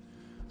turn.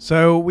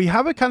 So we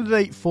have a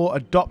candidate for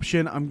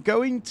adoption. I'm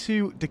going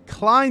to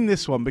decline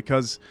this one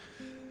because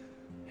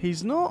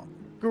he's not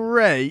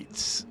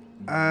great.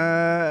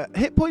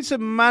 Hit points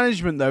and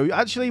management, though.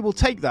 Actually, we'll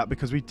take that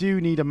because we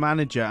do need a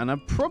manager, and I'll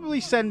probably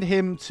send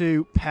him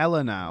to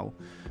Pella now.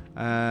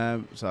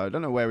 So I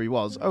don't know where he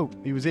was. Oh,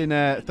 he was in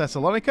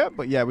Thessalonica,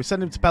 but yeah, we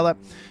send him to Pella.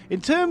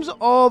 In terms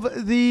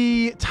of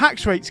the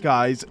tax rates,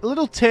 guys, a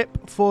little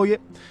tip for you.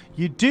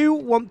 You do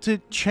want to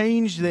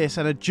change this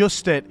and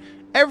adjust it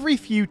every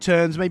few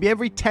turns, maybe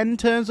every 10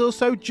 turns or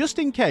so, just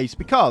in case,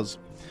 because,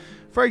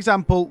 for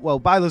example, well,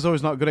 Bylazor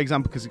is not a good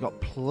example because he's got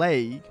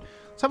plague.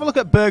 Let's have a look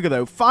at Burger,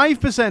 though.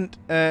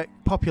 5%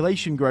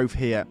 population growth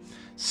here.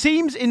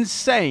 Seems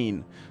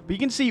insane. But you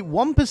can see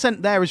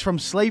 1% there is from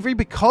slavery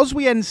because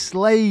we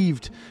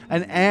enslaved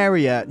an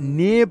area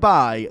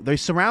nearby.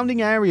 Those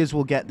surrounding areas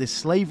will get this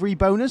slavery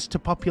bonus to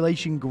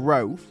population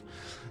growth.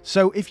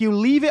 So if you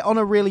leave it on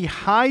a really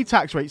high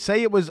tax rate,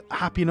 say it was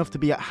happy enough to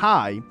be at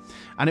high,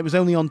 and it was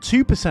only on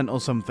 2% or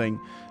something,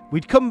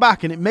 we'd come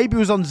back and it maybe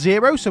was on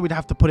 0, so we'd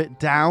have to put it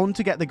down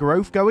to get the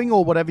growth going,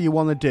 or whatever you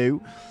want to do.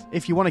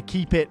 If you want to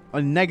keep it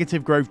on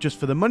negative growth just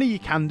for the money, you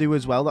can do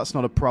as well. That's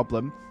not a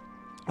problem.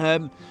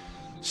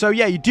 So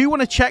yeah, you do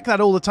want to check that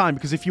all the time,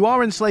 because if you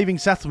are enslaving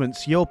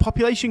settlements, your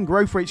population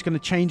growth rate is going to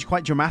change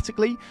quite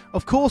dramatically.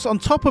 Of course, on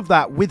top of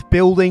that, with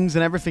buildings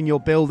and everything you're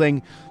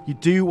building, you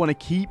do want to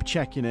keep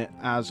checking it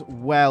as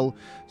well.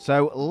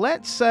 So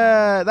let's,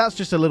 that's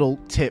just a little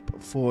tip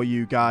for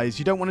you guys.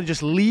 You don't want to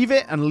just leave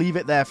it and leave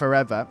it there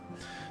forever.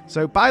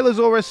 So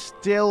Bilosaurus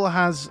still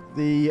has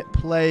the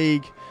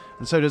plague,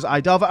 and so does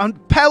Idava,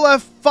 and Pella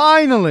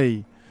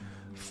finally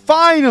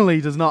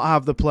does not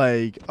have the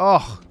plague.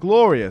 Oh,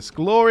 glorious,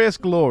 glorious,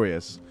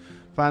 glorious.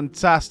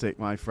 Fantastic,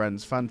 my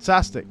friends,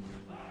 fantastic.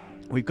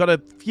 We've got a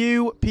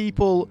few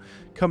people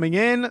coming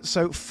in.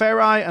 So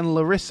Ferai and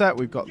Larissa,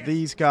 we've got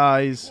these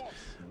guys.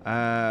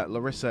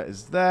 Larissa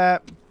is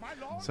there.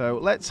 So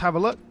let's have a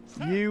look.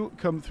 You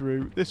come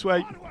through this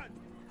way.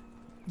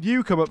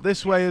 You come up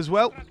this way as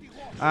well.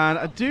 And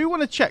I do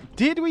want to check.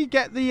 Did we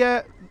get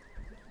the...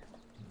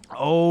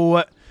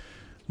 Oh,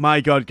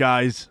 my God,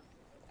 guys.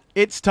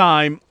 It's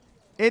time.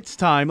 It's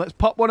time. Let's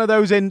pop one of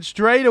those in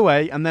straight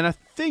away. And then I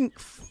think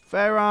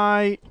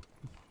Ferai...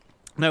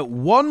 No,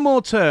 one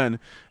more turn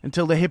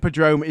until the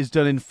Hippodrome is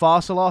done in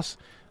Pharsalos.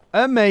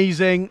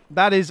 Amazing.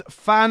 That is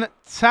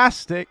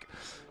fantastic.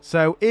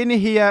 So in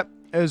here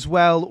as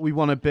well, we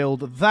want to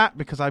build that,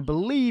 because I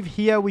believe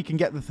here we can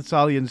get the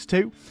Thessalians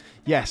too.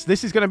 Yes,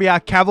 this is going to be our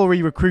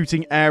cavalry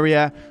recruiting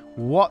area.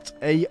 What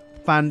a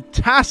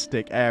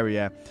fantastic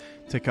area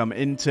to come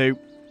into.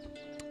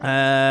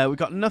 We've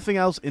got nothing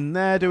else in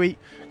there, do we?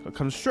 Got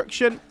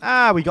construction.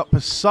 We got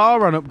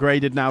Pasaron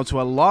upgraded now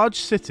to a large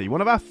city.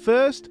 One of our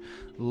first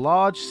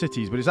large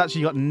cities, but it's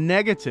actually got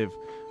negative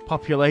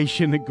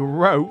population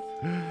growth,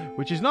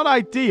 which is not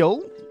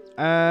ideal.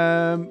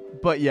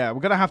 But yeah, we're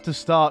going to have to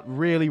start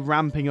really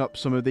ramping up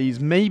some of these.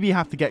 Maybe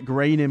have to get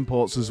grain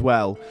imports as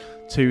well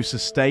to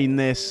sustain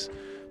this.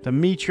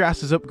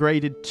 Demetrius is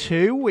upgraded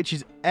too, which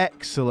is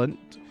excellent,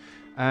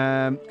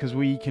 because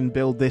we can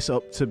build this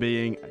up to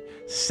being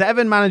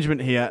 7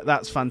 management here.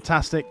 That's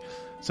fantastic.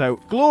 So,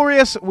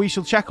 glorious. We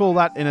shall check all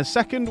that in a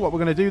second. What we're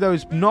going to do, though,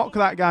 is knock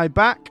that guy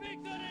back,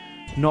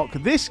 knock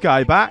this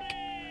guy back,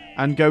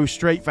 and go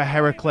straight for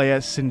Heraclea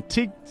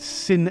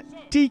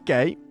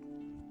Syntike.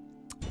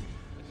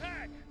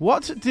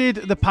 What did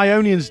the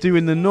Paeonians do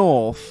in the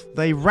north?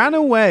 They ran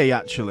away,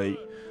 actually.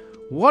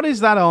 What is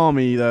that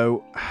army,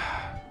 though?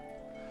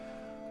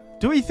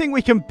 Do we think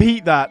we can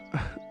beat that?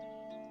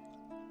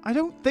 I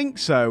don't think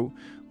so.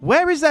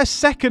 Where is their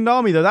second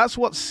army, though? That's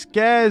what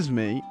scares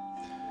me.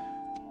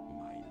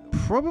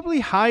 Probably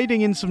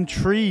hiding in some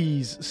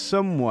trees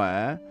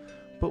somewhere.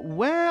 But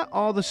where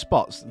are the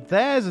spots?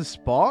 There's a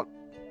spot.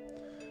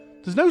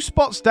 There's no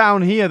spots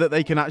down here that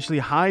they can actually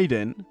hide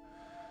in.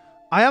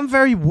 I am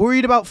very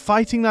worried about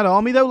fighting that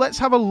army, though. Let's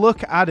have a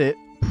look at it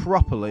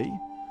properly.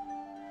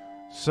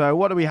 So,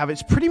 what do we have?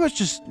 It's pretty much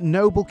just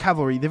noble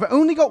cavalry. They've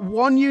only got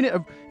 1 unit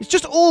of... It's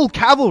just all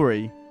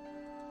cavalry.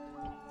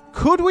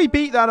 Could we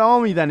beat that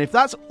army, then? If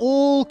that's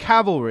all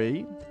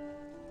cavalry...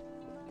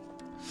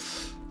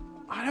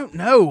 I don't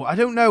know. I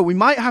don't know. We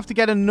might have to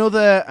get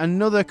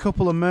another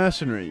couple of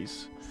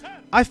mercenaries.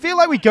 I feel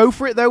like we go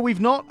for it, though.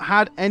 We've not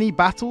had any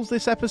battles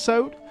this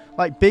episode.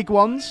 Like, big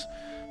ones.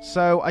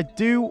 So, I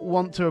do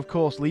want to, of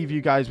course, leave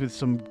you guys with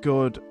some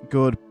good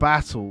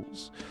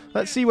battles.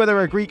 Let's see whether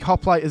a Greek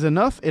hoplite is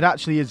enough. It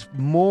actually is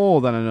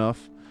more than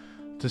enough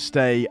to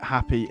stay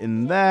happy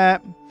in there.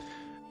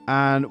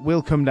 And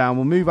we'll come down.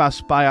 We'll move our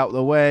spy out of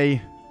the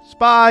way.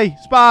 Spy!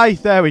 Spy!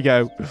 There we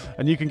go.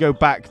 And you can go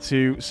back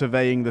to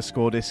surveying the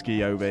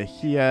Skordiski over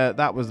here.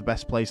 That was the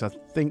best place, I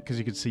think, because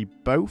you could see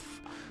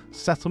both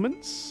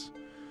settlements.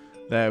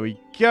 There we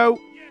go.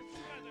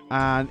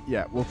 And,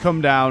 yeah, we'll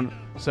come down.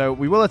 So,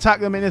 we will attack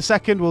them in a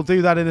second. We'll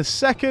do that in a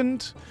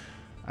second.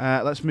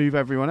 Let's move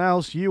everyone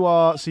else. You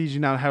are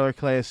sieging down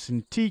Heraclea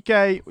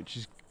Syntike, which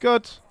is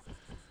good.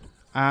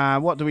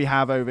 What do we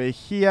have over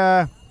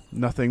here?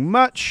 Nothing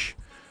much.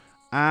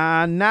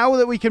 And now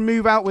that we can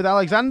move out with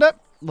Alexander,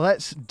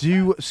 let's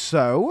do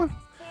so.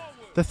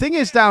 The thing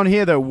is down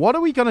here, though, what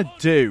are we going to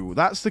do?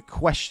 That's the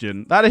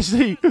question.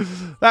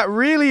 That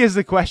really is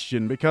the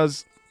question,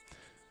 because...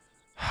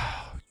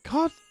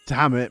 God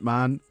damn it,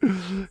 man.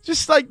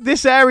 Just, like,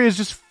 this area is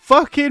just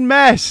fucking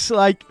mess.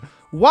 Like,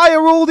 why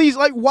are all these...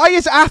 Like, why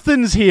is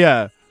Athens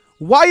here?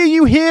 Why are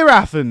you here,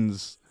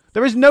 Athens?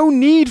 There is no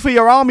need for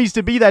your armies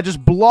to be there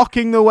just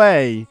blocking the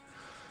way.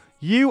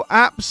 You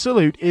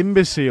absolute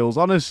imbeciles,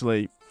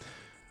 honestly.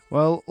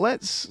 Well,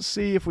 let's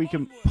see if we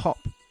can pop...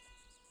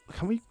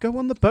 Can we go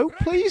on the boat,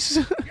 please?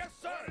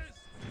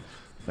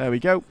 There we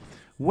go.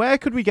 Where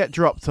could we get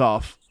dropped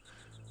off?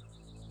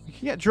 We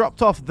can get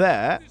dropped off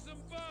there,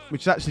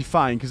 which is actually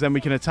fine, because then we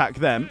can attack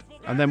them,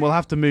 and then we'll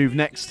have to move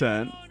next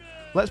turn.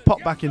 Let's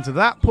pop back into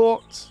that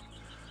port.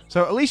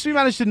 So at least we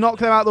managed to knock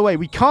them out of the way.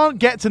 We can't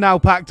get to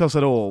Naupactos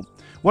at all.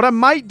 What I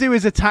might do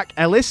is attack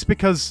Elis,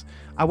 because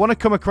I want to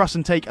come across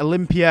and take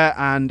Olympia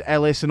and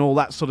Elis and all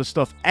that sort of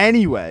stuff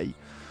anyway.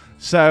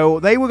 So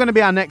they were going to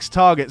be our next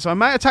target. So I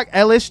might attack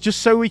Elis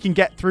just so we can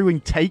get through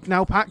and take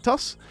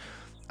Naupactos.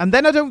 And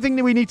then I don't think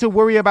that we need to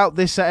worry about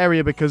this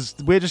area, because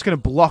we're just going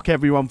to block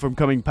everyone from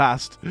coming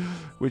past,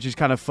 which is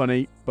kind of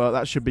funny, but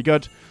that should be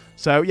good.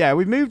 So, yeah,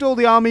 we've moved all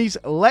the armies.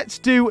 Let's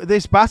do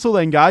this battle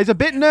then, guys. A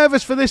bit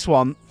nervous for this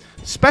one,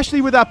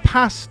 especially with our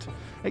past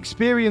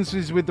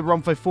experiences with the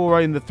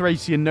Rhomphophoroi and the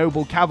Thracian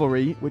Noble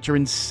Cavalry, which are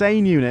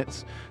insane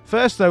units.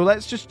 First, though,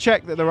 let's just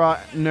check that there are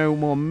no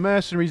more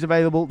mercenaries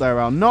available. There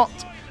are not.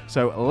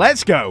 So,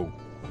 let's go.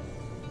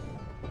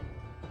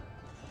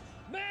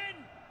 Men,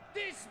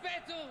 this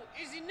battle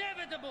is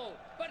inevitable,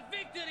 but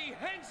victory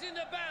hangs in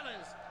the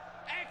balance.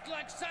 Act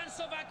like sons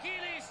of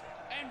Achilles,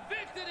 and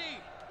victory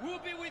will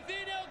be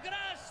within our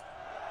grasp.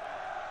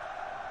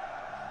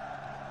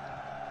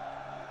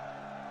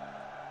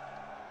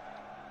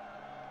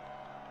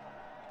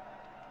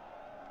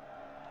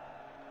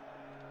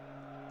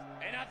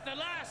 And at the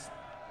last,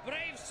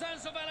 brave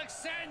sons of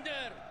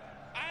Alexander,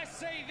 I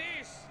say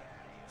this: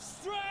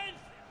 strength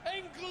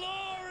and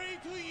glory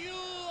to you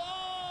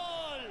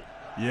all!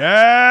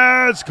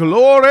 Yes,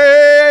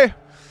 glory!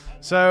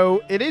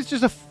 So, it is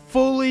just a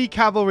fully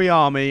cavalry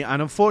army,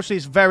 and unfortunately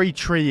it's very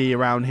treey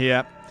around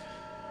here.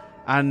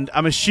 And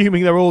I'm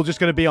assuming they're all just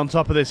going to be on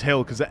top of this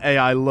hill, because the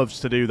AI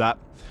loves to do that.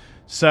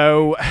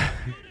 So,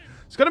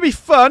 it's going to be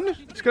fun.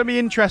 It's going to be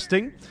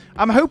interesting.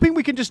 I'm hoping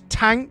we can just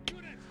tank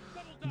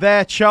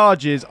their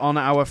charges on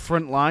our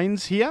front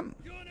lines here.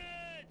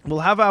 We'll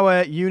have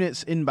our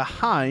units in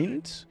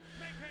behind,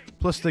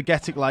 plus the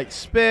Getic Light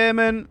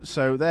Spearmen.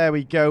 So there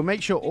we go.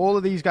 Make sure all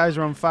of these guys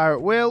are on fire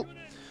at will.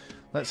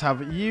 Let's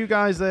have you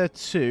guys there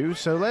too.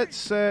 So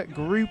let's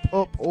group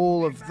up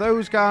all of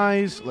those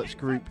guys. Let's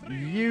group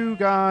you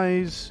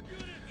guys.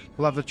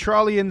 We'll have the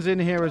Trollians in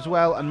here as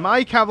well. And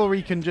my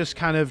cavalry can just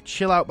kind of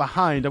chill out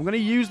behind. I'm going to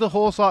use the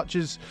horse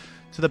archers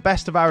to the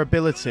best of our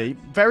ability.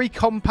 Very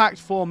compact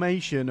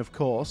formation, of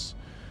course.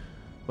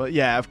 But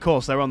yeah, of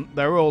course, they're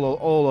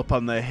all up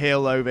on the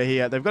hill over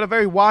here. They've got a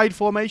very wide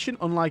formation,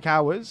 unlike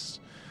ours.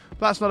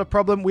 But that's not a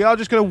problem. We are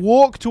just going to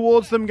walk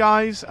towards them,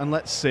 guys, and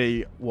let's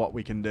see what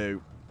we can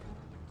do.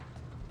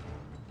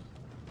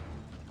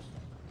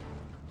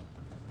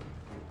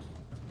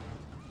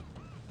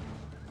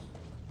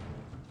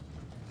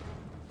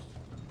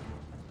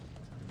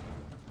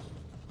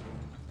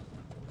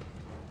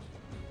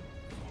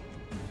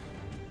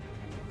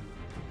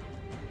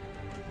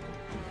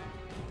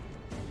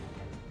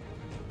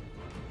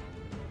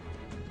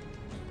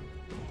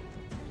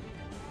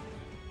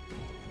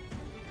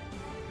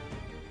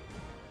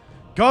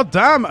 God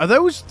damn, are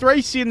those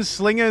Thracian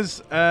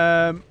slingers,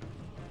 are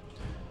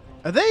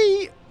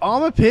they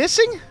armor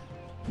piercing?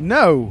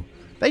 No.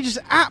 They just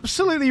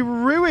absolutely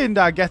ruined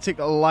our Getic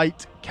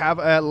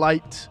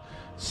light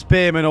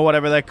spearmen, or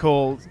whatever they're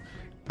called.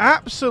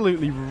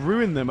 Absolutely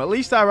ruined them. At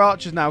least our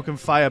archers now can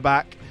fire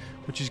back,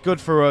 which is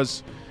good for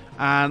us.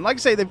 And like I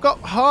say, they've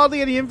got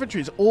hardly any infantry.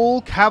 It's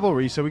all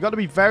cavalry, so we've got to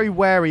be very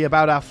wary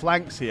about our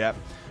flanks here.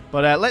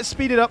 But let's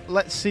speed it up.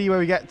 Let's see where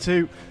we get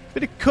to.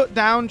 Bit of cut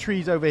down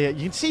trees over here.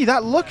 You can see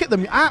that. Look at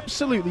them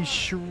absolutely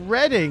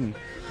shredding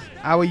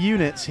our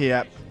units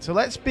here. So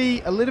let's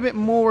be a little bit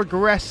more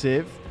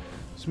aggressive.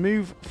 Let's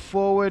move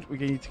forward. We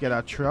need to get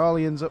our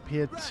Trollians up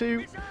here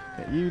too.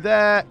 Get you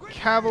there.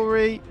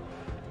 Cavalry.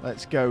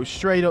 Let's go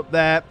straight up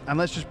there. And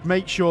let's just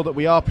make sure that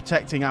we are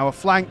protecting our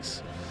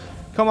flanks.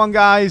 Come on,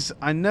 guys.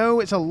 I know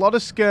it's a lot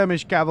of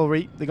skirmish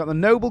cavalry. They got the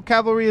noble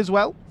cavalry as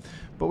well.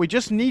 But we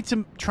just need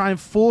to try and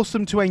force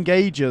them to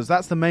engage us.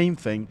 That's the main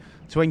thing.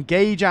 To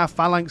engage our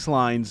phalanx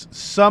lines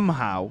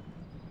somehow.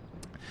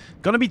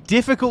 Going to be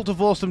difficult to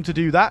force them to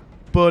do that,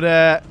 but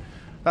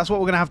that's what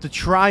we're going to have to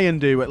try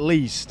and do at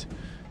least,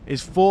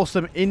 is force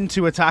them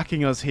into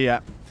attacking us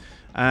here.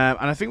 And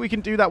I think we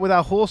can do that with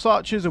our horse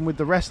archers and with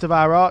the rest of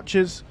our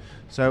archers.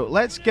 So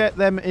let's get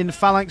them in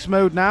phalanx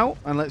mode now,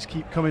 and let's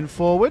keep coming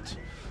forward.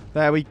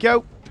 There we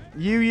go.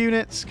 You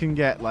units can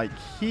get like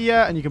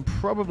here, and you can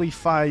probably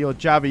fire your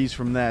jabbies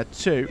from there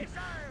too.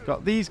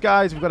 Got these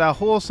guys, we've got our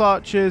horse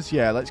archers.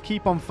 Yeah, let's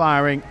keep on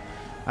firing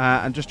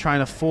and just trying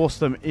to force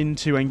them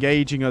into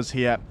engaging us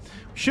here.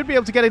 We should be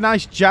able to get a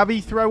nice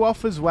jabby throw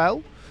off as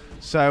well.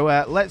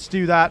 So let's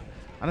do that.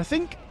 And I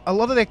think a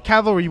lot of their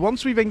cavalry,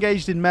 once we've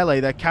engaged in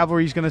melee, their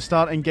cavalry is going to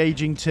start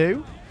engaging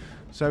too.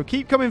 So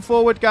keep coming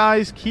forward,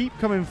 guys. Keep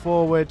coming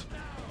forward.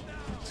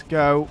 Let's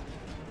go.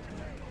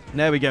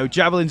 There we go.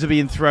 Javelins are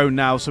being thrown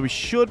now, so we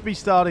should be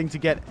starting to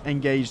get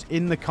engaged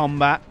in the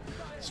combat.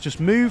 Let's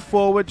just move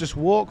forward, just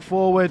walk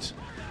forward,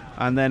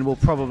 and then we'll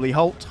probably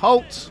halt.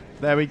 Halt!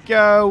 There we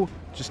go.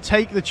 Just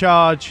take the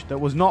charge. That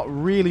was not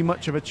really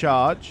much of a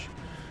charge.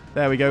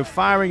 There we go.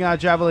 Firing our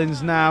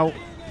javelins now.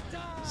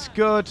 It's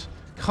good.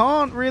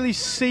 Can't really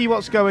see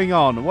what's going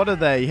on. What are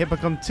they?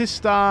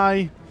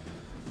 Hippocontisti.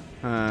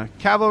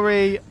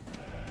 Cavalry.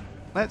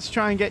 Let's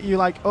try and get you,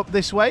 like, up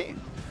this way.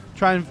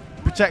 Try and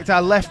protect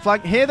our left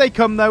flank. Here they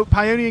come, though.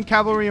 Paeonian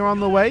cavalry are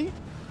on the way.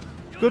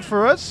 Good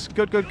for us.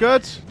 Good, good,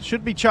 good.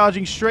 Should be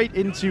charging straight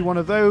into one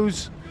of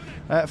those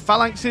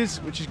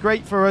phalanxes, which is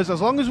great for us.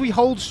 As long as we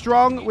hold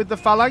strong with the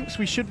phalanx,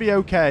 we should be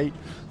okay.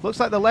 Looks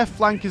like the left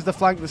flank is the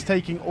flank that's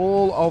taking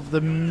all of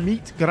the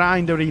meat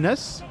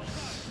grinderiness.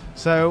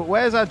 So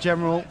where's our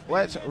general?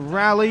 Let's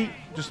rally.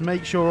 Just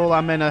make sure all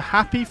our men are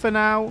happy for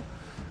now.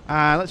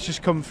 Let's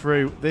just come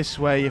through this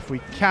way if we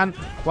can.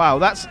 Wow,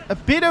 that's a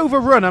bit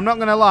overrun, I'm not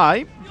going to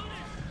lie.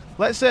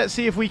 Let's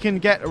see if we can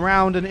get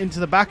around and into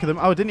the back of them.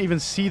 Oh, I didn't even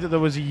see that there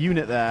was a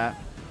unit there.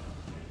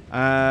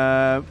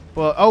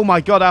 But, oh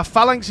my god, our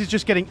phalanx is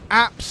just getting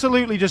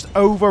absolutely just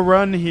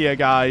overrun here,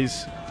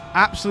 guys.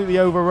 Absolutely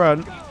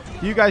overrun.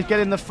 You guys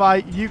get in the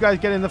fight. You guys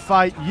get in the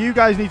fight. You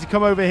guys need to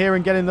come over here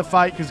and get in the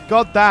fight, because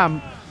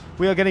goddamn,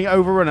 we are getting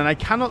overrun. And I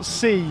cannot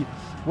see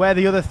where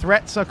the other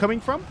threats are coming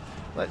from.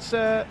 Let's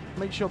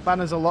make sure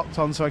banners are locked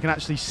on so I can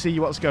actually see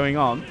what's going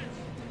on.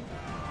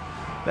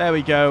 There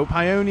we go.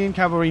 Paeonian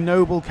cavalry,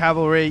 noble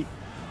cavalry.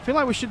 I feel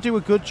like we should do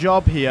a good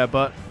job here,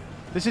 but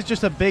this is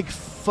just a big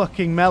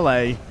fucking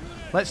melee.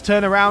 Let's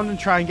turn around and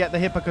try and get the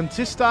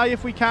Hippocontisti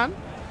if we can.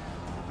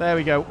 There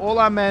we go. All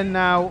our men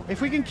now. If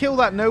we can kill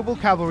that noble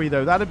cavalry,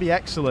 though, that'd be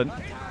excellent.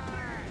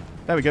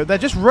 There we go. They're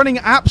just running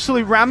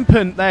absolute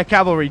rampant, their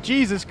cavalry.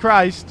 Jesus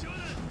Christ.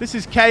 This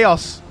is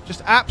chaos.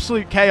 Just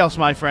absolute chaos,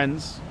 my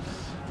friends.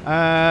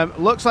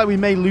 Looks like we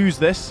may lose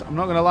this. I'm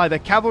not going to lie. Their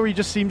cavalry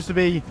just seems to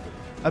be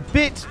a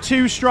bit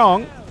too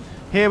strong.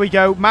 Here we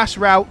go. Mass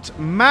rout.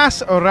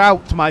 Mass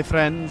rout, my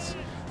friends.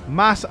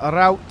 Mass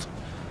rout.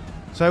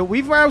 So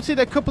we've routed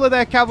a couple of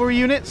their cavalry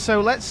units. So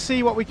let's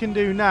see what we can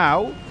do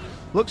now.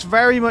 Looks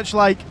very much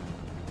like...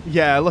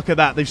 Yeah, look at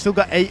that. They've still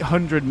got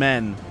 800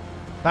 men.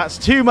 That's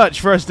too much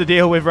for us to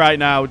deal with right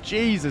now.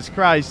 Jesus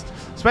Christ.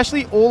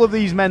 Especially all of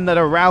these men that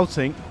are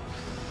routing.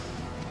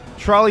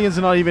 Trollians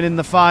are not even in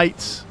the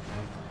fight.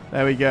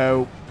 There we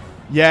go.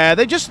 Yeah,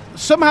 they just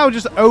somehow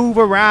just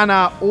overran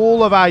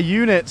all of our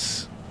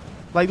units.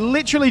 Like,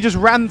 literally just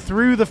ran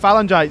through the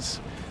phalangites.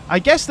 I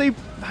guess they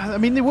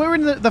were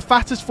in the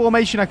fattest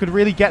formation I could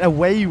really get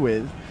away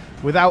with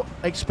without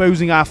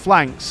exposing our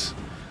flanks.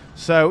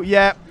 So,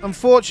 yeah,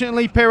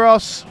 unfortunately,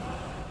 Epeiros,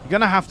 you're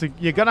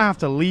gonna have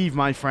to leave,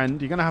 my friend.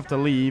 You're gonna have to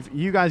leave.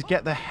 You guys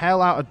get the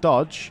hell out of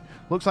Dodge.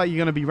 Looks like you're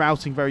gonna be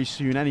routing very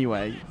soon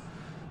anyway.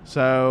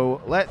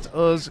 So, let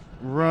us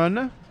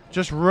run.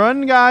 Just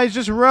run, guys.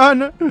 Just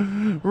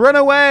run. Run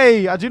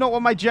away. I do not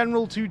want my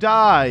general to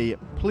die.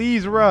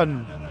 Please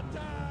run.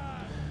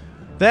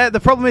 The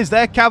problem is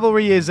their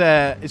cavalry is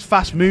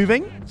fast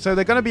moving, so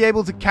they're going to be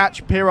able to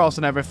catch Epeiros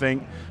and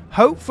everything.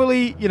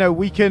 Hopefully, you know,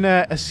 we can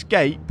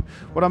escape.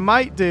 What I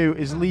might do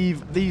is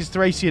leave these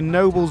Thracian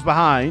nobles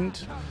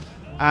behind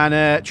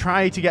and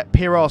try to get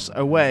Epeiros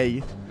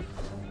away.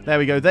 There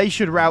we go. They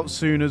should rout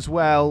soon as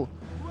well.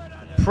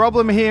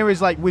 Problem here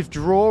is, like,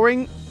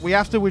 withdrawing. We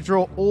have to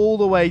withdraw all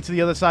the way to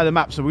the other side of the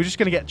map, so we're just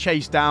going to get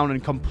chased down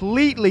and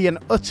completely and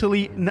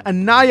utterly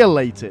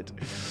annihilated.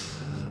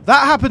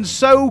 That happened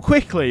so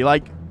quickly.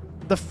 Like,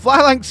 the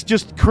phalanx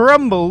just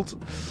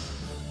crumbled.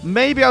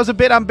 Maybe I was a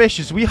bit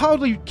ambitious. We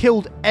hardly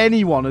killed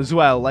anyone as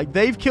well. Like,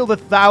 they've killed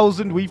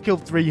 1,000, we've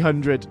killed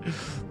 300.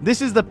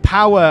 This is the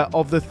power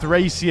of the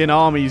Thracian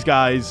armies,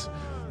 guys.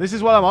 This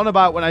is what I'm on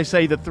about when I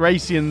say the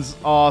Thracians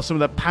are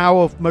some of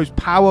the most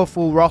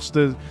powerful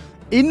rosters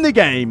in the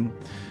game.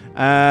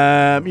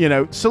 You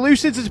know,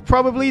 Seleucids is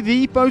probably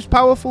the most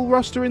powerful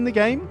roster in the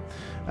game.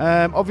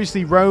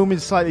 Obviously, Rome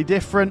is slightly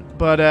different,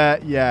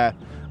 but yeah.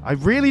 I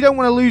really don't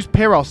want to lose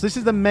Epeiros. This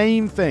is the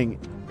main thing.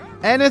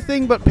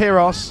 Anything but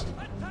Epeiros.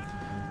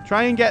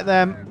 Try and get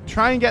them.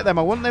 Try and get them.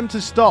 I want them to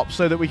stop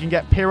so that we can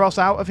get Epeiros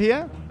out of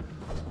here.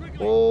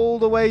 All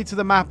the way to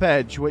the map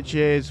edge, which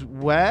is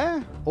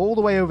where? All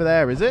the way over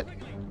there, is it?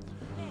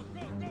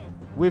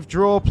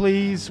 Withdraw,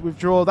 please.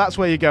 Withdraw. That's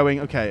where you're going.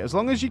 Okay, as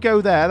long as you go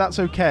there, that's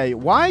okay.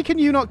 Why can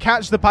you not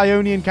catch the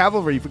Paeonian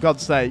cavalry, for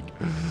God's sake?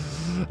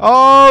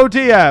 Oh,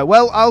 dear.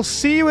 Well, I'll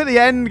see you at the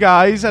end,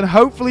 guys, and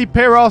hopefully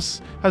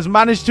Epeiros has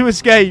managed to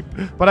escape,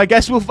 but I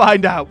guess we'll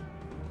find out.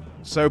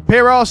 So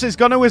Epeiros is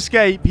going to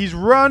escape. He's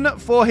run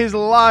for his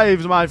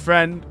lives, my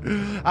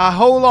friend. Our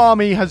whole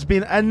army has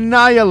been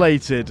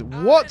annihilated.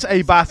 What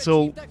a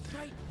battle.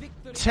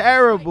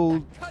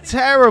 Terrible,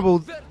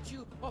 terrible.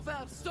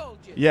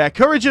 Yeah,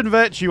 courage and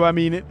virtue, I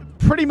mean, it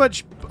pretty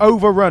much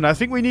overrun. I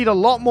think we need a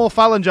lot more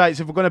phalangites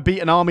if we're going to beat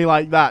an army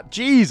like that.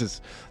 Jesus,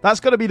 that's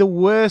got to be the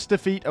worst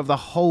defeat of the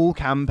whole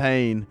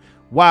campaign.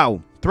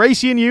 Wow,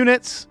 Thracian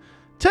units.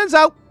 Turns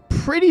out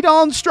pretty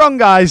darn strong,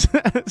 guys.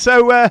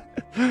 So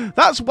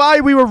that's why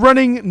we were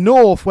running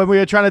north when we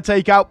were trying to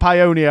take out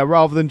Paeonia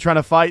rather than trying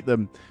to fight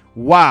them.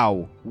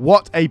 Wow,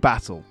 what a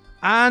battle.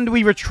 And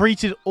we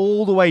retreated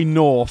all the way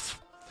north.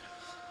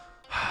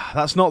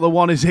 That's not the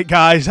one, is it,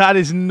 guys? That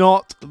is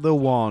not the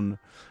one.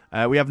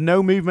 We have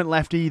no movement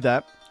left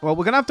either. Well,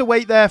 we're going to have to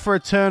wait there for a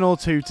turn or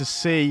two to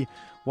see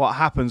what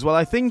happens. Well,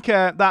 I think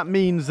that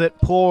means that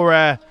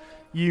poor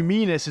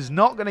Eumenes is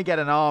not going to get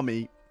an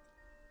army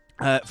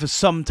for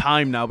some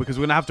time now, because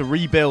we're going to have to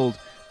rebuild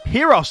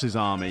Pyrrhus's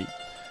army.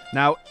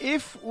 Now,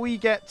 if we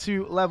get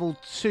to level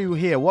 2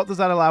 here, what does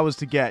that allow us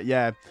to get?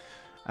 Yeah.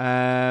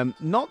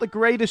 Not the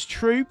greatest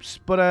troops,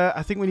 but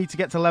I think we need to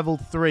get to level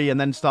 3 and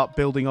then start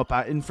building up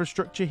our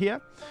infrastructure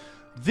here.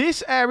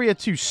 This area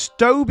too,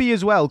 Stoby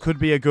as well, could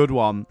be a good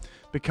one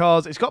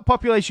because it's got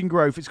population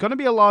growth. It's going to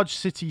be a large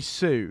city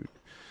soon.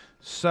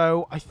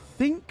 So I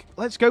think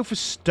let's go for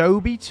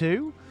Stoby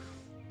too.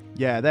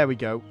 Yeah, there we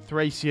go.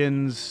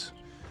 Thracians.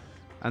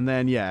 And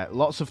then, yeah,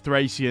 lots of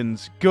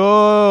Thracians.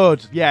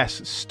 Good. Yes,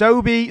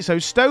 Stoby. So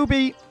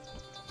Stoby,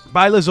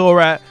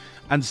 Bilazora,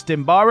 and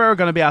Stimbara are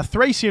going to be our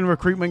Thracian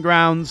recruitment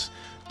grounds.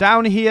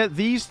 Down here,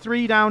 these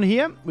 3 down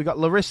here, we got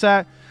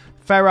Larissa,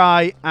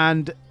 Pherae,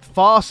 and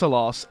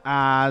Pharsalos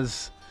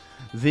as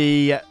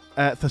the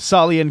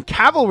Thessalian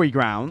cavalry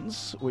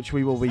grounds, which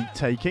we will be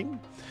taking.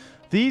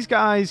 These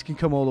guys can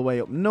come all the way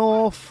up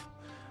north.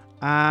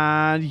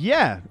 And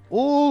yeah,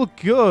 all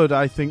good,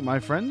 I think, my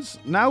friends.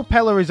 Now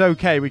Pella is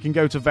okay. We can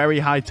go to very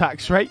high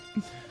tax rate.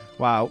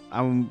 Wow.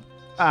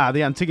 The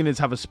Antigonids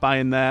have a spy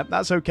in there.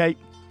 That's okay.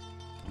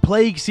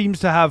 Plague seems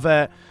to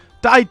have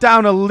died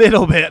down a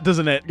little bit,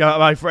 doesn't it,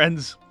 my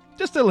friends?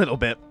 Just a little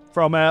bit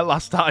from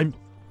last time,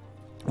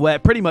 where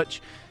pretty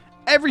much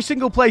every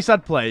single place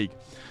had plague.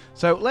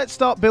 So let's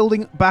start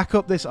building back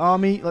up this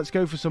army. Let's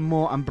go for some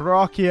more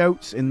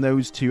Ambrachiotes in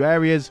those 2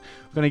 areas.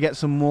 We're going to get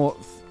some more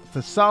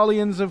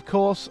Thessalians, of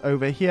course,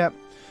 over here.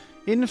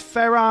 In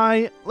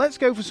Pherae, let's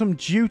go for some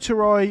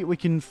Deuteroi. We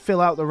can fill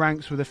out the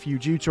ranks with a few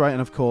Deuteroi,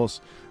 and of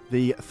course,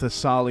 the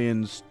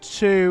Thessalians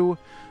too.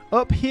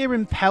 Up here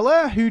in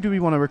Pella, who do we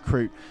want to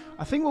recruit?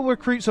 I think we'll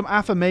recruit some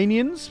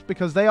Athenians,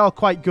 because they are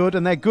quite good,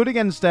 and they're good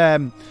against... they're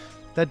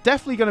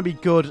definitely going to be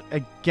good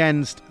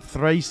against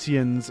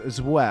Thracians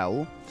as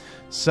well.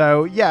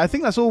 So, yeah, I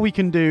think that's all we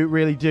can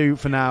really do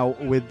for now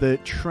with the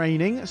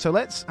training. So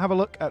let's have a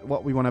look at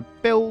what we want to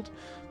build.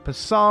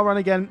 Passaron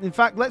again. In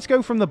fact, let's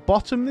go from the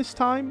bottom this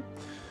time.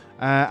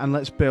 And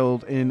let's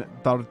build in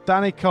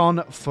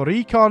Dardanicon,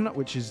 Phoricon,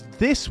 which is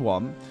this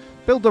one.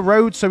 Build the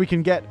road so we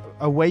can get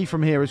away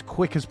from here as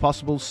quick as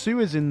possible.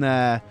 Suez in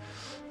there.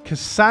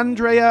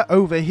 Cassandria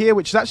over here,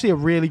 which is actually a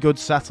really good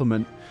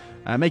settlement.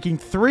 Making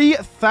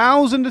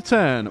 3,000 a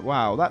turn.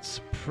 Wow, that's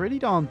pretty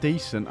darn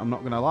decent, I'm not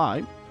going to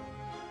lie.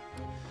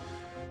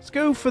 Let's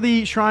go for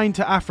the Shrine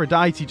to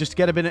Aphrodite just to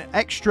get a bit of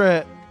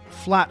extra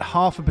flat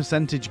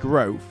 0.5%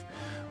 growth.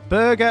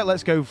 Berger,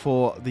 let's go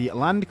for the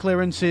land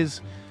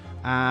clearances.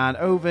 And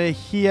over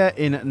here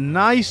in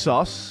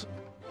Nisos,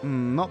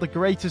 not the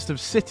greatest of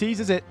cities,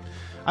 is it?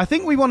 I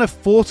think we want to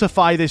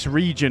fortify this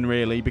region,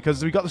 really,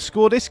 because we've got the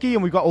Skordiski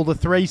and we've got all the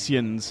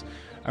Thracians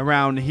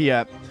around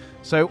here.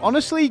 So,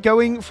 honestly,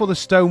 going for the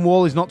stone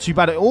wall is not too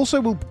bad. It also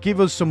will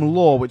give us some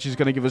law, which is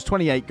going to give us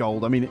 28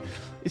 gold. I mean,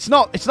 it's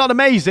not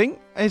amazing.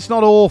 It's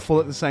not awful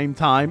at the same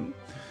time.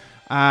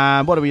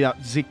 What do we got?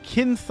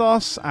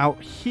 Zakynthos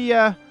out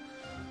here.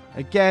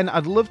 Again,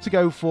 I'd love to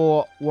go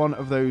for one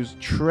of those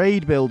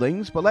trade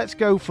buildings, but let's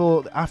go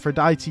for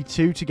Aphrodite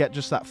 2 to get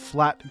just that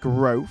flat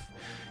growth.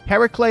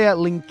 Heraclea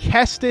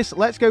Lynkestis,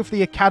 let's go for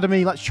the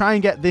Academy. Let's try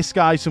and get this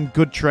guy some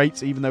good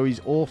traits, even though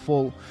he's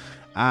awful.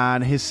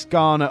 And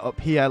Hiskana up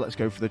here, let's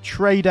go for the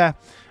Trader.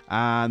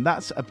 And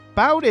that's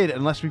about it,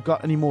 unless we've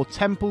got any more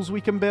temples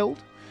we can build.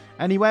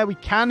 Anywhere we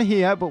can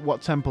here, but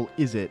what temple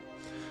is it?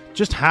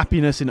 Just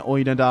Happiness in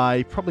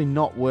Oinadai, probably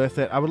not worth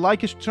it. I would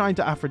like us trying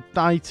to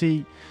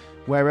Aphrodite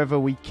wherever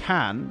we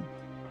can.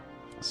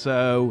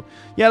 So,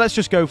 yeah, let's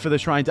just go for the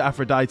Shrine to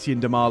Aphrodite in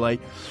Damale.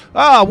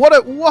 Ah, what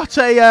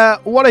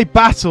a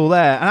battle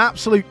there. An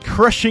absolute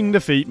crushing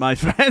defeat, my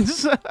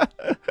friends.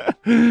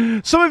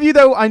 Some of you,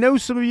 though, I know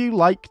some of you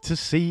like to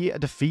see a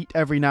defeat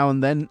every now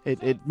and then.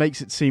 It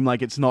makes it seem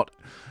like it's not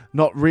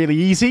really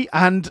easy.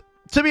 And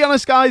to be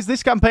honest, guys,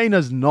 this campaign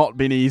has not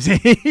been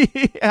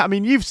easy. I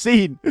mean, you've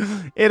seen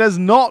it has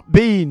not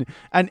been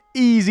an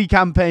easy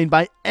campaign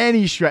by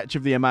any stretch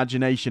of the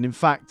imagination. In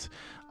fact,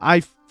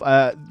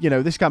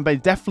 this campaign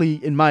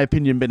definitely, in my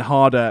opinion, been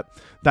harder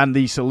than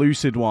the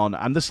Seleucid one.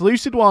 And the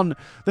Seleucid one,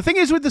 the thing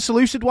is with the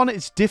Seleucid one,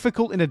 it's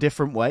difficult in a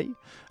different way.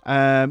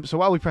 So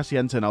while we press the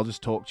enter, I'll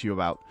just talk to you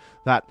about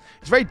that.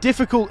 It's very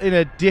difficult in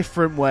a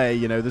different way.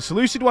 You know, the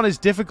Seleucid one is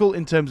difficult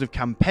in terms of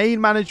campaign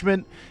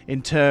management,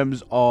 in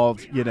terms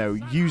of,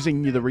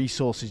 using the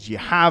resources you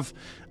have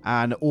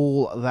and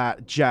all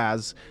that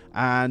jazz,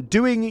 and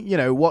doing,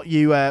 what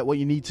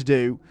you need to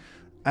do.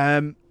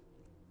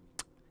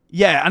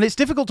 Yeah, and it's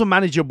difficult to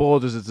manage your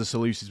borders as the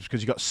Seleucids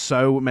because you've got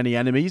so many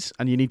enemies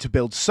and you need to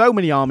build so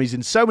many armies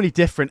in so many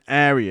different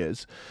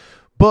areas.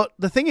 But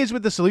the thing is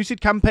with the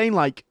Seleucid campaign,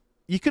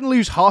 you can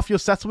lose half your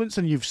settlements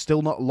and you've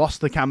still not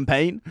lost the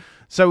campaign.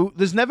 So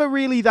there's never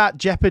really that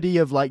jeopardy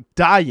of,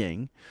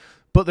 dying.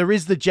 But there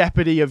is the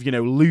jeopardy of,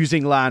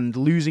 losing land,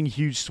 losing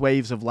huge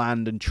swathes of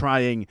land and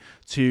trying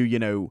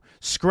to,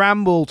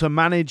 scramble to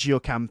manage your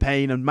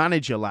campaign and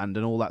manage your land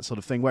and all that sort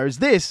of thing. Whereas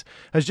this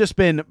has just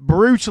been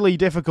brutally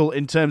difficult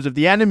in terms of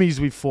the enemies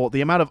we've fought,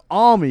 the amount of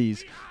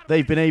armies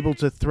they've been able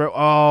to throw.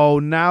 Oh,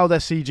 now they're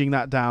sieging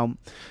that down.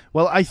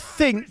 Well, I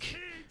think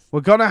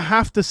we're going to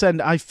have to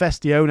send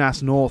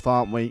Hephaestionas north,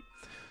 aren't we?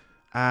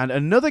 And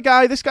another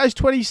guy, this guy's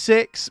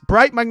 26.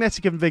 Bright,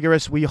 magnetic, and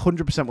vigorous. We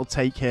 100% will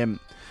take him.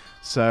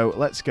 So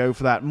let's go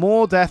for that.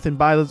 More death in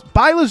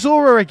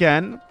Bylazora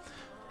again.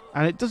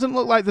 And it doesn't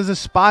look like there's a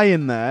spy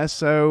in there.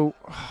 So,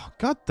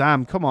 god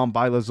damn, come on,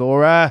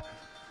 Bylazora.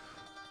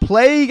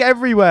 Plague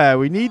everywhere.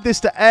 We need this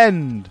to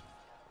end.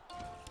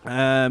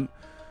 But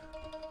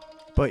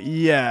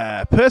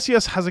yeah,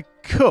 Perseus has a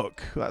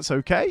cook. That's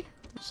okay.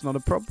 It's not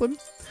a problem.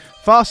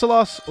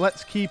 Pharsalos,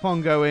 let's keep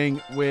on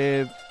going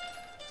with...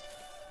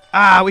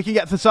 we can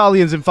get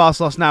Thessalians in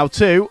Pharsalos now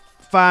too.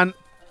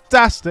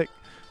 Fantastic.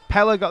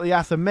 Pella got the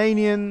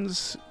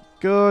Athenians.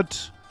 Good.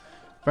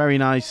 Very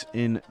nice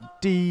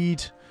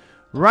indeed.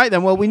 Right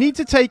then, well, we need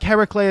to take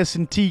Heraclius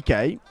and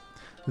TK.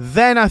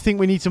 Then I think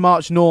we need to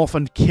march north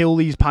and kill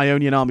these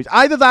Paeonian armies.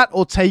 Either that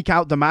or take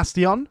out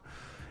Damastion.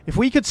 If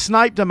we could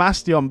snipe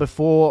Damastion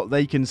before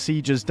they can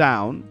siege us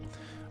down,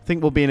 I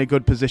think we'll be in a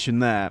good position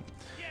there.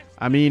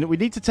 I mean, we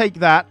need to take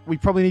that. We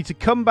probably need to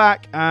come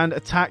back and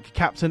attack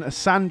Captain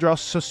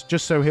Asandros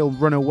just so he'll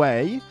run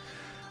away.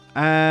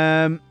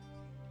 And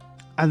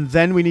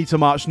then we need to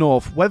march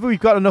north. Whether we've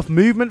got enough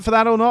movement for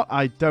that or not,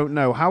 I don't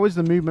know. How is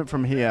the movement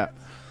from here?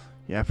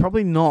 Yeah,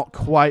 probably not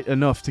quite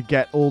enough to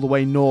get all the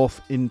way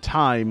north in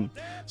time.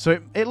 So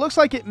it looks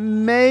like it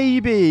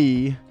may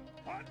be...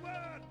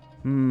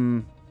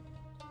 You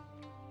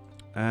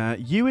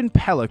and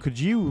Pella, could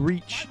you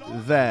reach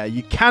there?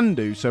 You can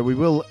do, so we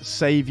will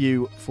save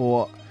you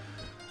for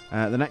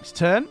the next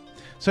turn.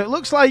 So it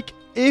looks like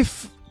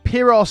if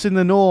Epeiros in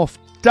the north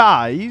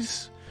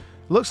dies,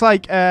 looks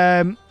like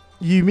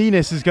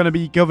Eumenes is going to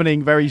be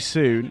governing very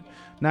soon.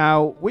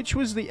 Now, which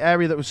was the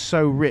area that was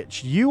so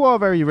rich? You are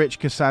very rich,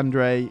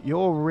 Cassandra.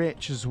 You're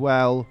rich as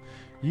well.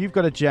 You've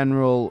got a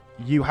general.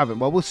 You haven't.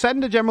 Well, we'll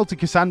send a general to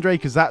Cassandra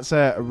because that's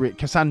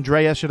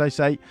Cassandrea, should I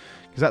say?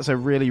 Because that's a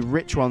really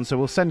rich one. So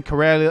we'll send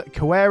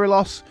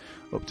Coerilos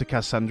up to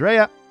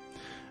Cassandrea.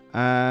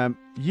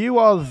 You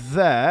are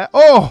there.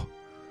 Oh,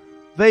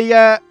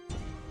 they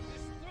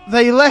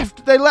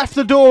left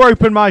the door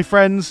open, my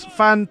friends.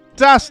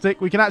 Fantastic.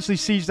 We can actually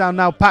siege down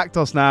now.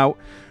 Pactos now.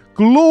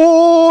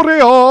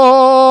 Glorious!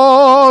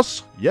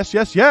 Yes,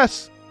 yes,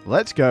 yes.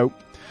 Let's go.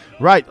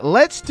 Right,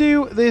 let's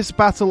do this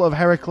battle of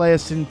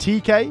Heraclius and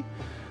TK.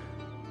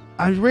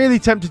 I'm really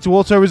tempted to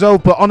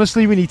auto-resolve, but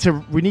honestly, we need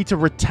to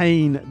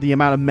retain the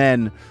amount of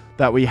men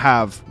that we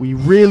have. We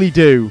really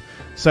do.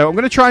 So I'm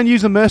going to try and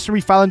use the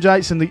mercenary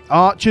phalangites and the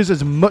archers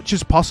as much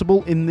as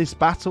possible in this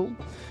battle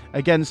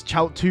against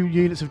 2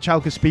 units of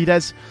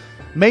Chalcospides.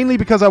 Mainly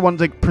because I want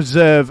to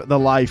preserve the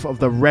life of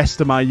the rest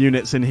of my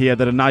units in here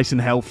that are nice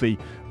and healthy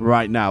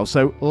right now.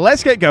 So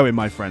let's get going,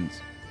 my friends.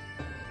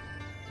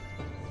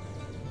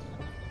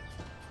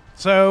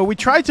 So we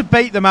tried to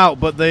bait them out,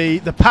 but the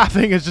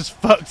pathing has just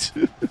fucked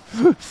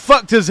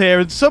us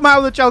here. And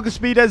somehow the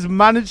Chalcospides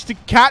managed to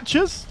catch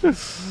us.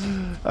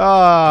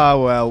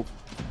 Well.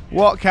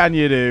 What can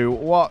you do?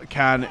 What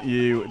can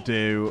you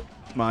do,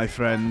 my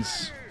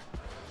friends?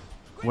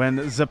 When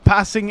the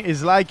passing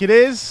is like it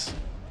is...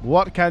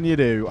 What can you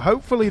do?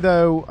 Hopefully,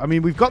 though, I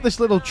mean, we've got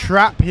this little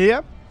trap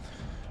here.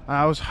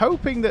 I was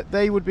hoping that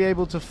they would be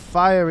able to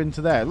fire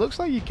into there. It looks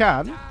like you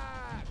can.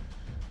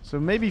 So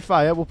maybe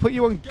fire. We'll put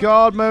you on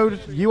guard mode.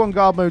 You on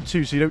guard mode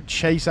too, so you don't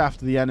chase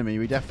after the enemy.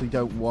 We definitely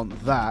don't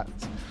want that.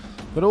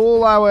 But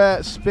all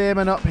our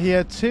spearmen up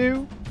here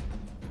too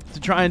to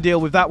try and deal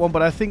with that one.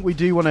 But I think we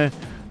do want to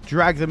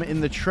drag them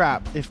in the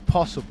trap if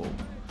possible.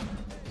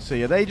 So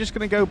are they just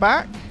going to go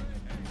back?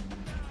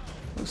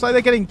 Looks like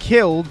they're getting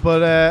killed,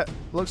 but...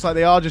 looks like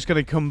they are just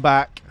going to come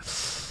back.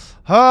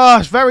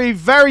 It's very,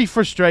 very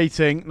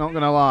frustrating. Not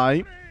going to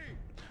lie.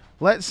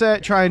 Let's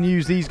try and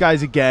use these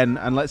guys again.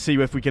 And let's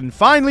see if we can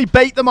finally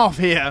bait them off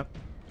here.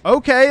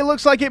 Okay,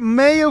 looks like it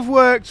may have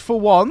worked for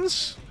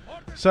once.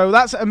 So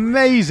that's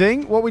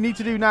amazing. What we need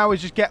to do now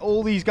is just get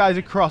all these guys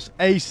across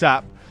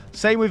ASAP.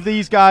 Same with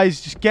these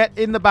guys. Just get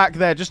in the back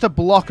there just to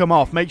block them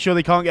off. Make sure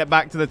they can't get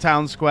back to the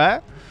town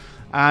square.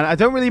 And I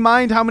don't really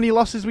mind how many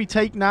losses we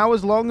take now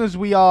as long as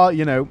we are,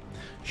 you know...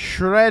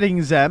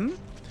 shredding them.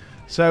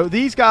 So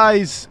these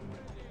guys,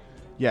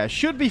 yeah,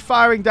 should be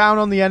firing down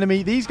on the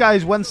enemy. These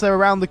guys, once they're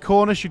around the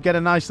corner, should get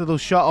a nice little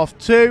shot off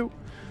too.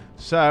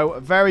 So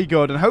very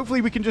good. And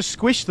hopefully we can just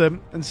squish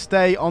them and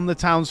stay on the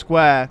town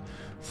square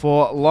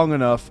for long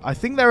enough. I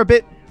think they're a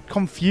bit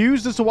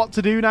confused as to what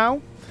to do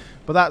now,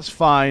 but that's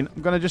fine.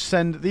 I'm going to just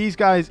send these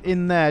guys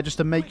in there just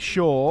to make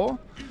sure.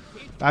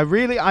 I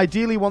really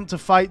ideally want to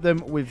fight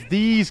them with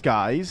these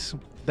guys.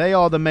 They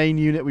are the main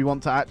unit we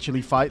want to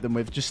actually fight them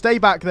with. Just stay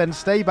back then.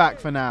 Stay back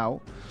for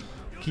now.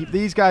 Keep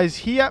these guys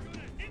here.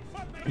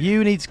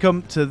 You need to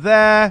come to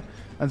there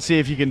and see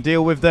if you can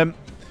deal with them.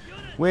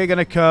 We're going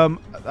to come...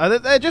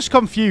 they're just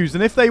confused.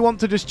 And if they want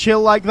to just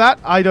chill like that,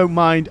 I don't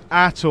mind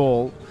at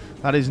all.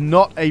 That is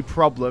not a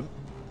problem.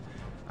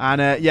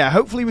 And yeah,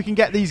 hopefully we can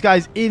get these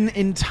guys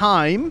in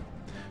time.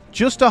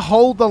 Just to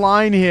hold the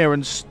line here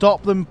and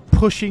stop them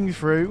pushing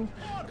through.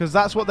 Because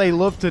that's what they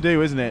love to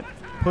do, isn't it?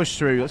 Push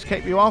through. Let's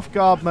keep you off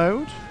guard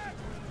mode.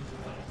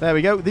 There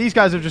we go. These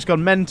guys have just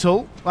gone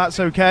mental. That's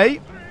okay.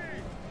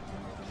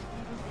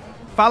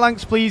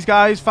 Phalanx, please,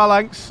 guys.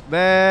 Phalanx.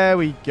 There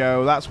we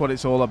go. That's what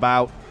it's all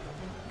about.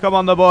 Come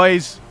on, the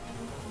boys.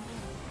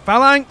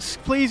 Phalanx,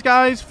 please,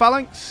 guys.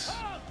 Phalanx.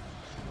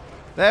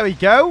 There we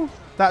go.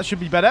 That should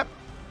be better.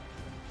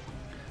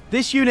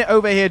 This unit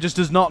over here just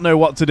does not know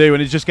what to do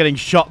and is just getting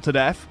shot to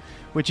death,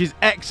 which is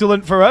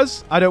excellent for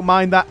us. I don't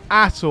mind that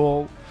at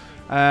all.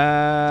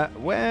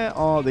 Where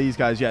are these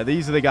guys? Yeah,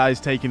 these are the guys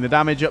taking the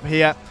damage up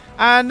here.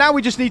 And now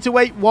we just need to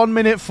wait 1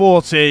 minute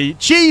 40.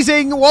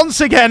 Cheesing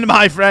once again,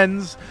 my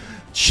friends.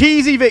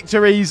 Cheesy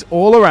victories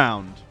all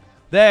around.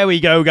 There we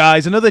go,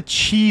 guys. Another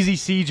cheesy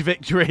siege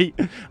victory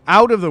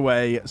out of the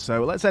way.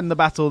 So let's end the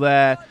battle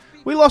there.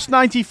 We lost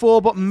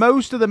 94, but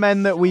most of the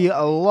men that we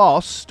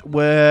lost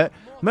were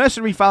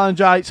mercenary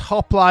phalangites,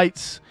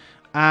 hoplites,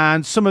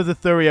 and some of the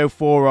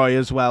Thureophoroi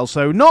as well.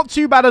 So not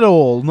too bad at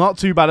all. Not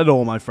too bad at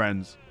all, my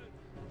friends.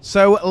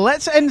 So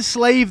let's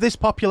enslave this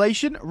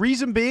population.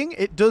 Reason being,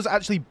 it does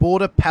actually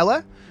border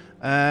Pella.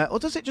 Or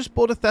does it just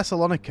border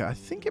Thessalonica? I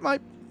think it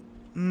might...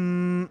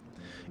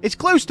 it's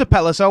close to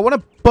Pella, so I want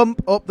to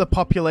bump up the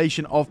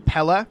population of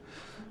Pella.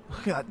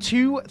 Look at that,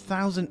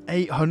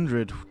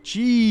 2,800.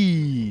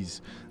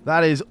 Jeez,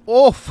 that is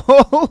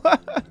awful.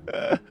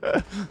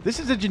 This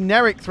is a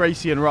generic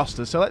Thracian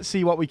roster, so let's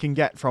see what we can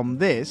get from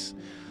this.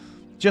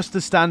 Just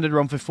the standard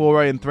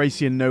Romphiphoroi and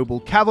Thracian Noble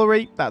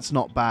Cavalry. That's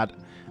not bad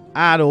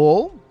at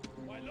all.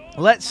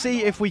 Let's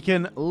see if we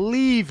can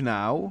leave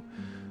now.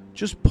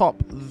 Just pop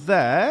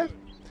there.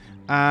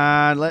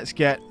 And let's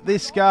get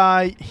this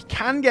guy. He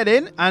can get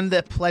in, and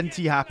they're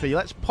plenty happy.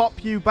 Let's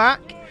pop you back.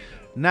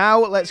 Now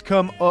let's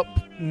come up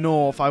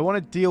north. I want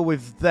to deal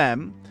with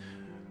them.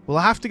 We'll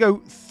have to go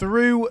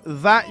through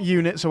that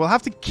unit, so we'll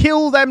have to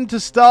kill them to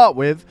start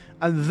with,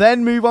 and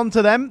then move on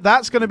to them.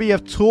 That's going to be a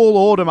tall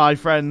order, my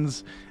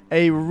friends.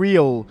 A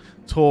real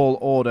tall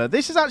order.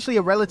 This is actually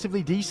a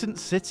relatively decent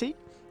city.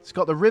 It's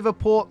got the river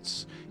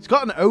ports. It's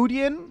got an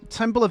Odeon.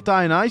 Temple of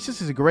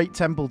Dionysus is a great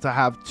temple to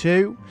have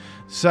too.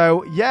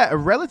 So, yeah, a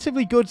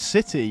relatively good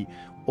city,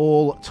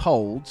 all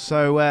told.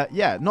 So,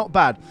 yeah, not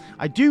bad.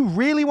 I do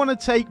really want to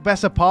take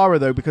Bessapara,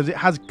 though, because it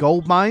has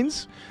gold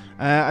mines.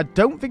 I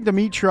don't think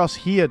Demetrios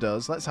here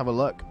does. Let's have a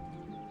look.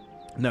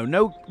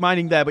 No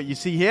mining there, but you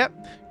see here,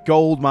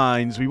 gold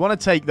mines. We want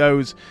to take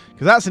those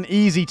because that's an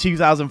easy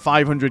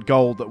 2,500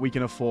 gold that we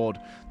can afford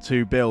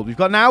to build. We've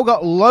now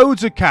got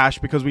loads of cash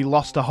because we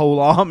lost a whole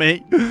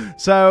army.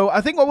 So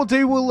I think what we'll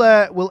do,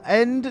 we'll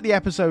end the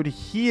episode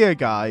here,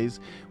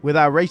 guys, with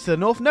our race to the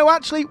north. No,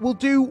 actually, we'll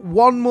do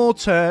one more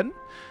turn.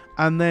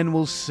 And then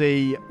we'll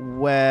see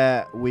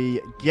where we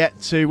get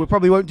to. We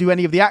probably won't do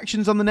any of the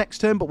actions on the next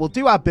turn, but we'll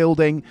do our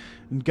building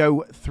and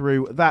go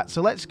through that.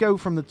 So let's go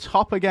from the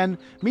top again.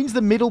 Means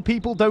the middle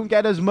people don't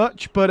get as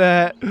much,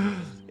 but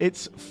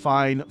it's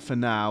fine for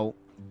now.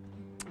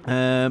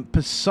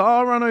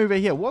 Passaron over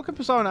here. What can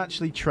Passaron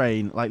actually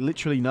train? Like,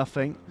 literally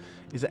nothing.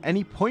 Is there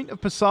any point of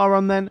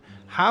Passaron then?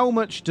 How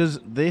much does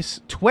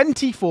this?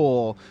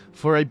 24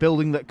 for a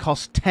building that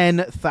costs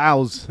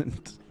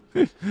 10,000.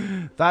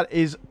 That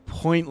is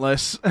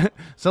pointless.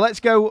 So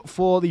let's go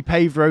for the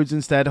paved roads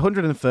instead.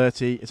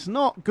 130. It's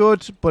not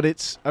good, but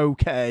it's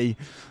okay.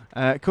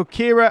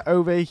 Kokira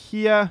over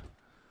here.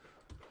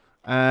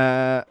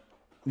 Yeah,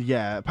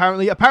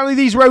 apparently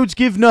these roads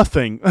give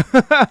nothing.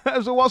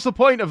 So what's the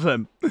point of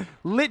them?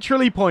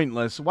 Literally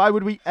pointless. Why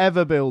would we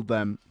ever build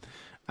them?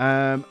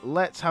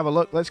 Let's have a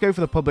look. Let's go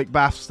for the public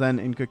baths then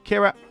in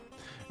Kokira.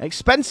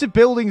 Expensive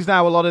buildings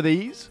now, a lot of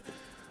these.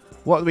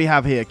 What do we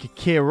have here?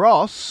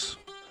 Kikiros.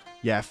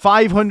 Yeah,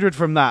 500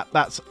 from that.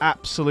 That's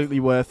absolutely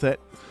worth it.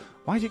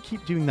 Why do you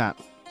keep doing that?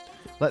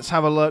 Let's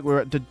have a look. We're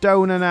at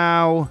Dodona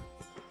now.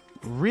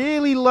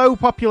 Really low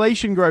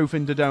population growth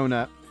in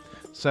Dodona.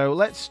 So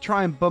let's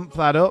try and bump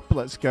that up.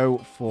 Let's go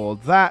for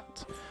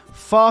that.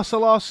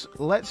 Pharsalos.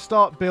 Let's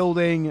start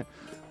building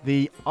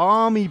the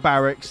army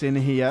barracks in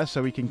here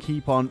so we can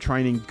keep on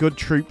training good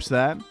troops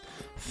there.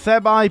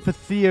 Thebai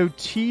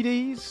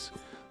Pathiotides.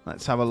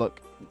 Let's have a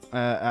look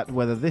at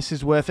whether this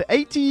is worth it.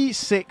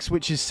 86,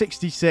 which is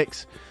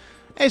 66.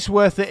 It's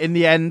worth it in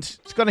the end.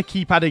 It's going to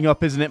keep adding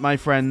up, isn't it, my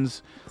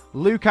friends?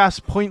 Lucas,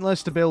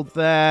 pointless to build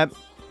there.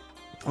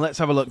 Let's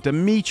have a look.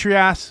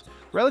 Demetrias,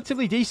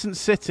 relatively decent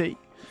city.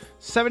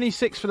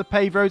 76 for the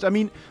paved roads. I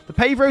mean, the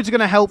paved roads are going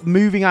to help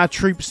moving our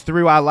troops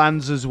through our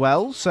lands as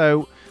well.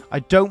 So I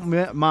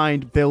don't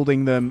mind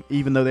building them,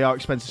 even though they are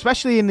expensive,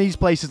 especially in these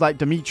places like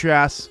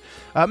Demetrias.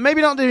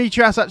 Maybe not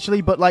Demetrias,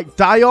 actually, but like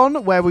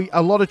Dion, where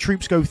a lot of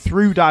troops go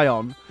through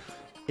Dion.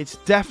 It's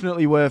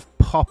definitely worth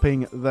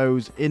popping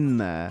those in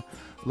there.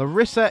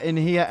 Larissa in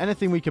here.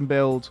 Anything we can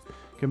build.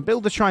 Can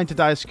build the Shrine to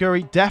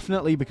Dioscuri,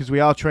 definitely, because we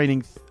are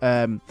training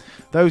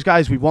those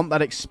guys. We want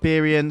that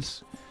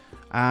experience.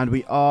 And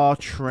we are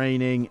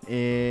training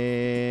in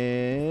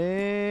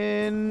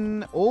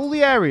all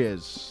the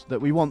areas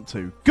that we want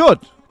to. Good.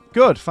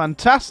 Good.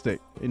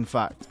 Fantastic, in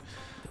fact.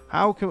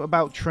 How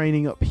about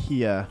training up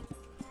here?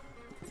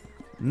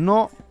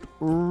 Not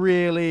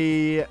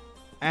really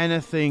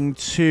anything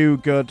too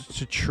good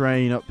to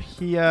train up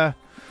here.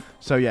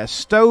 So, yeah,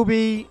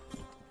 Stoby.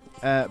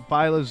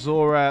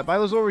 Bilazaura.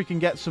 Bilazaura, we can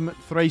get some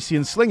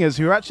Thracian slingers,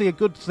 who are actually a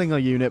good slinger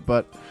unit,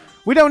 but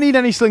we don't need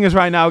any slingers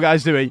right now,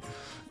 guys, do we?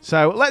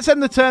 So let's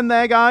end the turn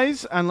there,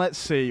 guys, and let's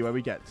see where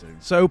we get to.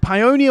 So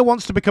Paeonia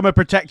wants to become a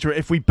protectorate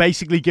if we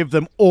basically give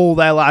them all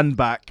their land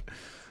back.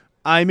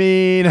 I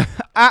mean,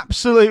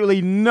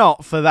 absolutely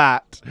not for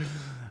that.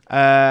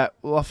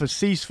 We'll offer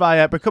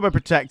ceasefire, become a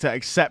protector,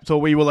 accept,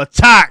 or we will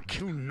attack.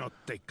 Do not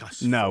take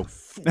us. No.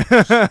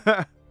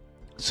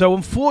 So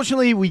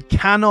unfortunately, we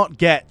cannot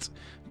get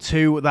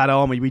to that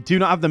army. We do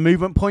not have the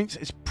movement points.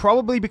 It's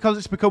probably because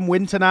it's become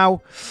winter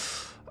now.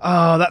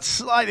 Oh, that's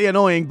slightly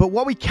annoying. But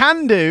what we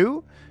can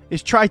do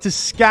is try to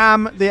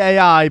scam the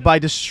AI by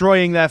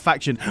destroying their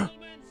faction.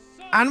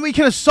 And we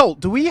can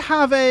assault. Do we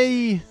have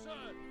a...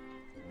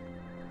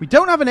 We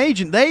don't have an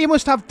agent. They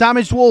must have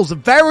damaged walls.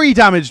 Very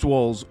damaged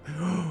walls.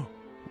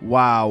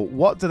 Wow.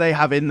 What do they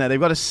have in there? They've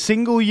got a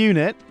single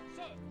unit.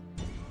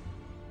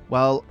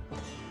 Well,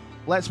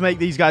 let's make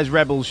these guys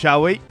rebels,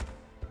 shall we?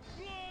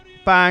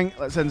 Bang.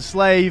 Let's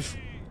enslave.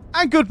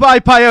 And goodbye,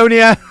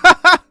 Paeonia.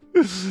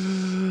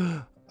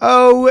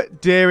 Oh,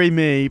 dearie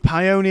me.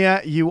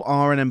 Paeonia, you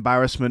are an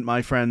embarrassment,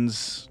 my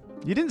friends.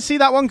 You didn't see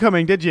that one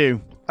coming, did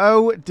you?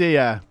 Oh,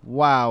 dear.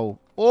 Wow.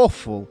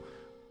 Awful.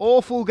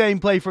 Awful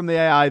gameplay from the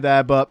AI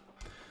there, but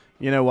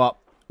you know what?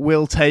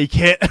 We'll take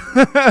it.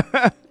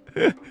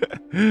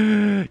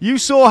 You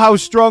saw how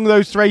strong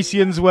those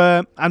Thracians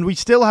were, and we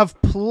still have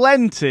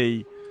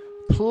plenty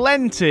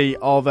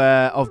of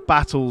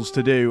battles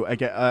to do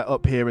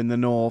up here in the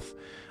north.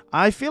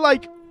 I feel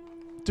like,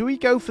 do we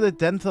go for the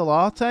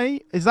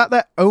Denthelate? Is that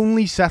their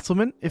only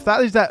settlement? If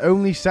that is their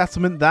only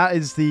settlement, that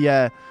is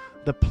the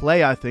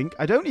play, I think.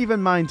 I don't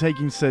even mind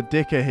taking Sir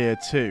Dyck here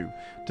too.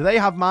 Do they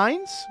have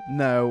mines?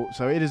 No,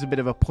 so it is a bit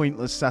of a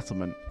pointless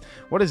settlement.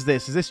 What is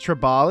this? Is this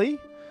Tribali?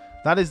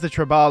 That is the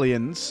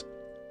Tribalians.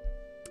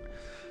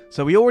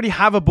 So we already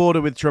have a border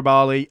with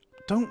Tribali.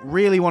 Don't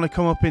really want to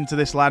come up into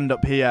this land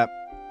up here.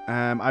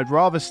 I'd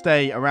rather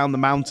stay around the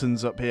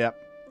mountains up here.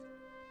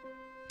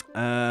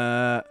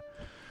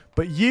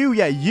 But you,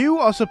 yeah, you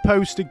are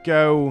supposed to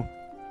go.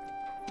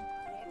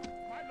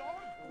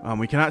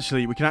 We can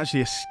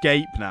actually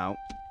escape now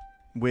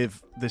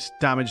with this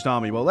damaged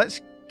army. Well,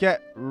 let's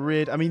get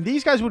rid. I mean,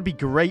 these guys would be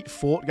great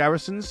fort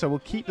garrisons, so we'll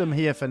keep them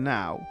here for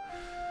now.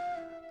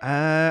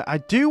 I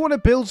do want to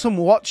build some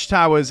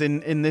watchtowers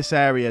in this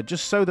area,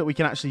 just so that we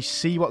can actually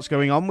see what's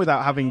going on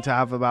without having to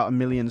have about 1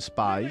 million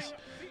spies.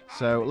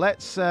 So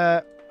let's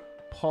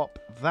pop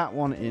that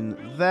one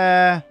in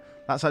there.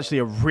 That's actually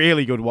a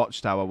really good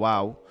watchtower.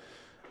 Wow.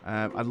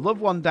 I'd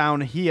love one down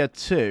here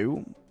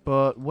too,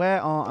 but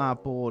where are our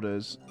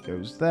borders? It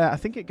goes there. I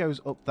think it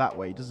goes up that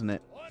way, doesn't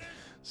it?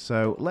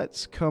 So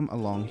let's come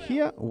along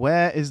here.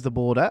 Where is the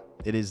border?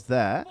 It is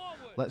there.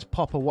 Let's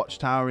pop a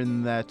watchtower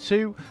in there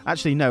too.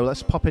 Actually, no,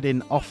 let's pop it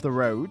in off the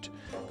road.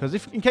 Because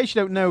in case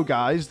you don't know,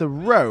 guys, the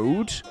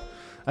road,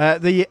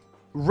 the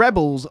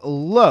rebels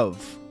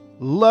love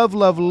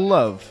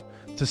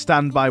to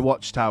stand by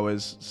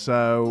watchtowers.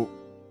 So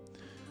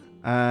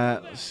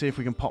let's see if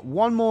we can pop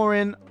one more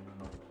in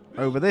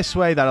over this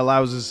way. That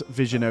allows us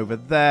vision over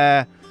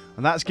there.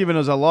 And that's given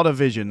us a lot of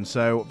vision.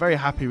 So very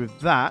happy with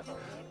that.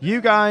 You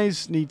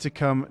guys need to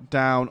come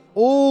down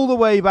all the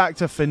way back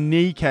to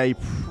Phoenice,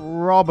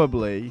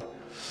 probably.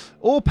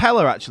 Or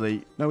Pella,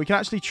 actually. No, we can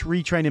actually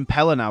retrain in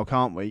Pella now,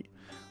 can't we?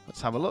 Let's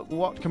have a look.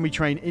 What can we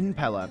train in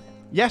Pella?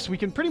 Yes, we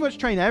can pretty much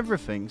train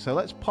everything. So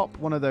let's pop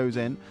one of those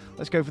in.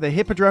 Let's go for the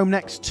Hippodrome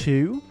next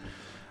too.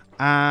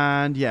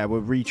 And yeah,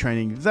 we're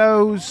retraining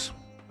those.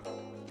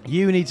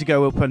 You need to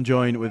go up and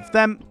join with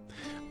them.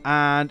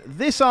 And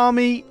this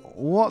army,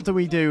 what do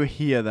we do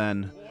here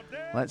then?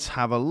 Let's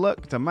have a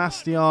look.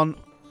 Damastion.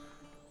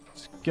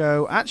 Let's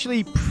go.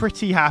 Actually,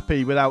 pretty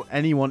happy without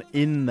anyone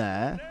in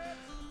there.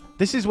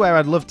 This is where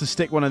I'd love to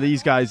stick one of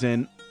these guys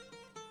in.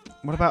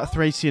 What about a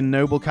Thracian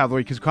noble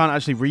cavalry? Because we can't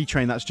actually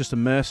retrain. That's just a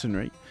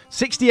mercenary.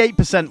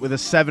 68% with a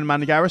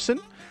 7-man garrison.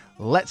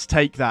 Let's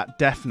take that,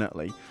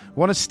 definitely.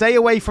 Want to stay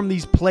away from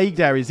these plagued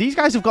areas. These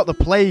guys have got the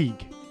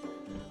plague.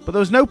 But there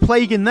was no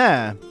plague in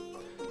there.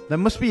 There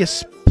must be a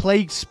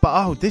plague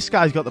spot. Oh, this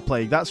guy's got the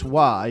plague. That's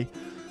why.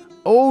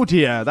 Oh,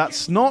 dear.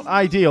 That's not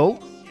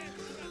ideal.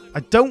 I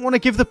don't want to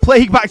give the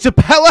plague back to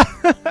Pella.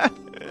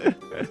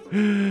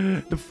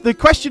 The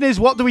question is,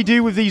 what do we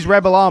do with these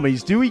rebel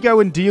armies? Do we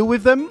go and deal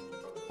with them?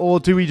 Or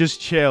do we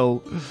just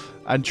chill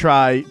and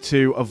try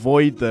to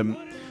avoid them?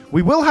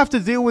 We will have to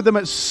deal with them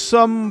at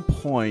some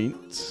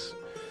point.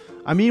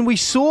 I mean, we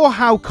saw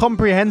how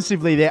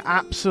comprehensively they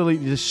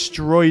absolutely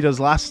destroyed us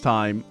last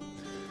time.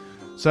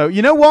 So,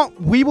 you know what?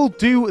 We will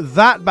do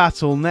that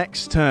battle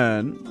next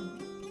turn.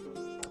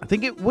 I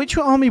think which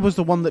army was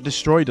the one that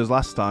destroyed us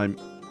last time?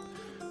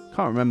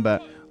 Can't remember.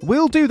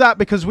 We'll do that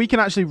because we can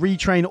actually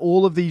retrain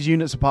all of these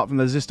units apart from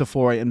the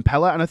Zistafore and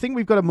Pella. And I think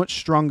we've got a much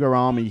stronger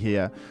army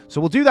here.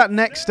 So we'll do that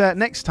next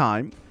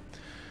time.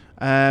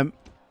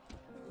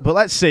 But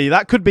let's see.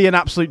 That could be an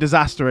absolute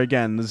disaster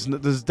again.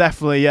 There's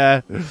definitely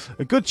a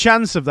good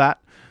chance of that.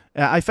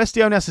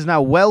 Hephaestiones is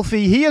now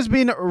wealthy. He has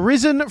been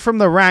risen from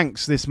the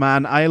ranks, this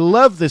man. I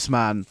love this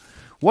man.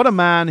 What a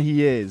man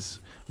he is.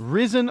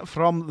 Risen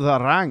from the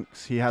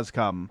ranks he has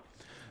come.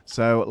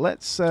 So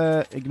let's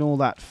ignore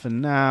that for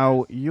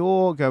now.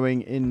 You're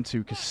going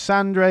into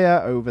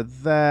Cassandria over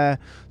there.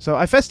 So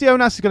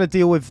Hephaestionas is going to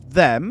deal with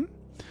them.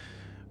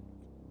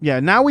 Yeah,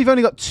 now we've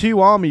only got 2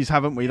 armies,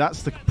 haven't we?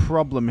 That's the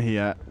problem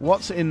here.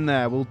 What's in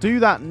there? We'll do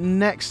that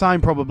next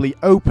time, probably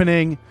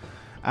opening.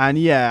 And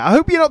yeah, I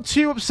hope you're not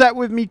too upset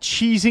with me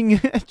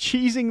cheesing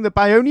the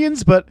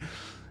Boionians, but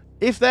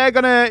if they're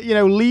going to, you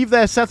know, leave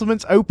their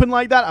settlements open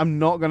like that, I'm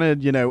not going to,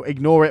 you know,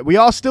 ignore it. We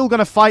are still going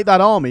to fight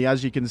that army,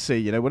 as you can see.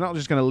 You know, we're not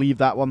just going to leave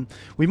that one.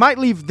 We might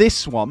leave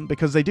this one,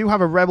 because they do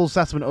have a rebel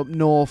settlement up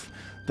north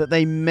that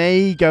they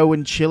may go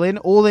and chill in,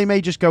 or they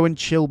may just go and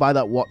chill by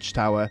that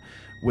watchtower,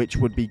 which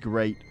would be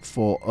great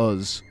for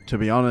us, to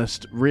be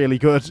honest. Really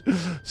good.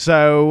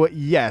 So,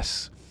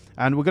 yes.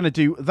 And we're going to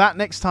do that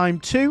next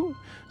time, too.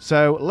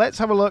 So, let's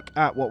have a look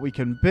at what we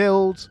can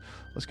build.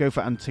 Let's go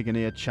for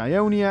Antigonidia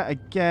Chaonia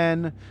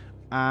again.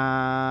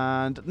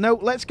 And no,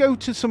 let's go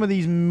to some of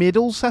these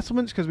middle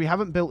settlements, because we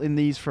haven't built in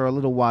these for a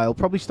little while.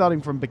 Probably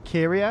starting from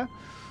Baktria.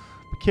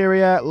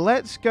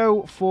 Let's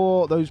go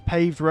for those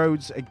paved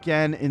roads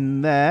again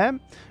in there.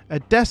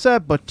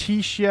 Edessa,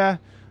 Boiotia,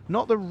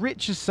 not the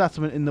richest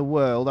settlement in the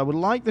world. I would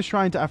like the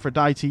shrine to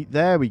Aphrodite.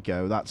 There we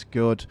go, that's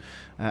good.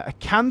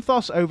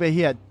 Acanthos over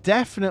here,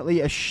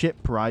 definitely a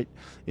shipwright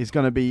is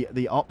going to be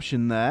the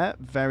option there.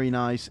 Very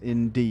nice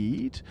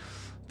indeed.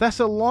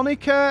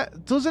 Thessalonica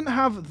doesn't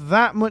have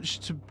that much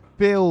to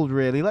build,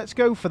 really. Let's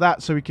go for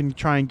that so we can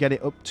try and get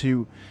it up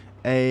to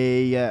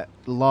a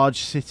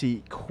large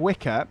city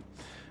quicker.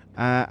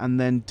 And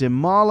then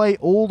Demale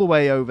all the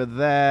way over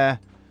there.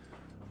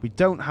 We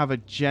don't have a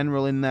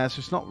general in there, so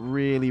it's not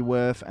really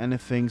worth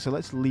anything. So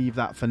let's leave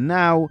that for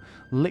now.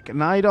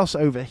 Lycnidos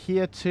over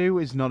here, too,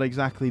 is not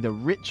exactly the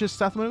richest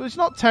settlement. It's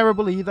not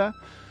terrible either.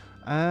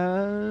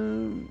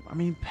 I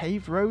mean,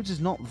 paved roads is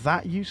not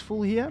that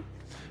useful here.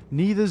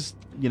 Neither's,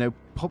 you know,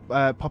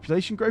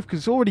 population growth, because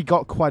it's already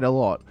got quite a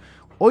lot.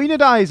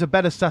 Oinidai is a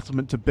better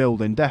settlement to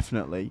build in,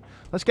 definitely.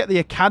 Let's get the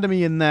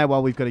academy in there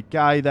while we've got a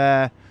guy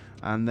there.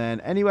 And then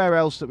anywhere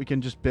else that we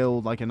can just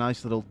build, like a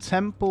nice little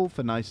temple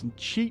for nice and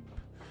cheap.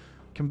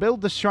 Can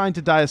build the shrine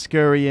to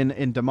Dioscuri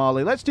in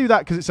Damali. Let's do that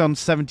because it's on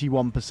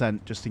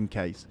 71%, just in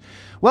case.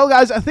 Well,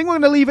 guys, I think we're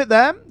going to leave it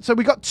there. So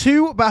we got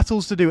 2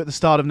 battles to do at the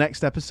start of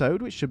next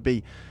episode, which should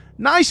be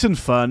nice and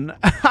fun.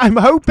 I'm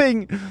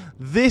hoping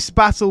this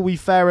battle we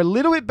fare a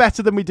little bit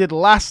better than we did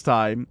last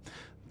time.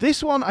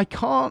 This one,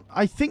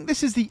 I think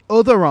this is the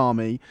other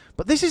army,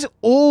 but this is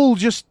all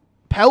just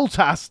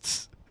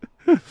Peltasts.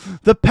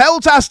 The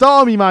Peltast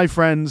army, my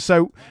friends.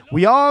 So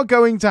we are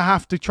going to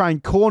have to try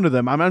and corner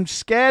them. I'm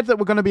scared that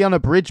we're going to be on a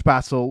bridge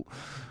battle,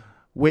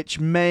 which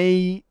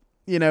may,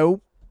 you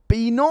know,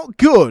 be not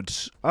good.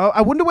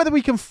 I wonder whether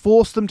we can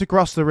force them to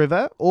cross the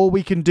river, or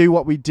we can do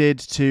what we did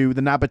to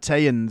the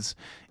Nabateans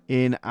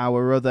in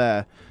our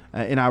other,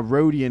 in our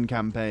Rhodian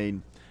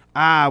campaign.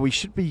 We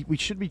should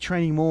be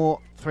training more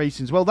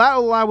Thracians. Well,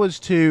 that'll allow us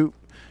to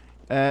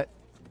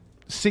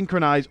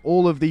synchronize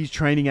all of these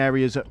training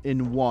areas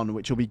in one,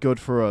 which will be good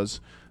for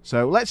us.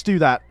 So let's do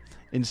that.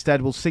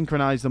 Instead, we'll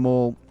synchronize them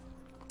all.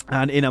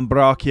 And in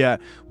Ambracia,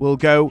 we'll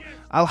go...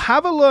 I'll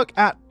have a look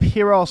at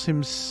Epeiros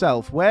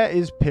himself. Where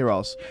is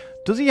Epeiros?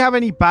 Does he have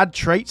any bad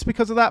traits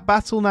because of that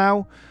battle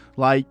now?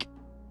 Like,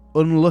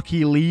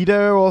 unlucky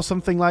leader or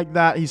something like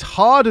that? He's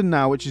hardened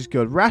now, which is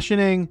good.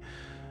 Rationing.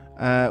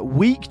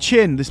 Weak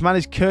chin. This man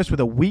is cursed with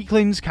a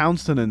weakling's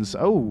countenance.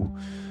 Oh...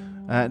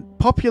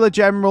 popular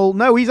general.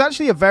 No, he's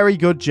actually a very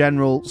good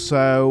general,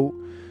 so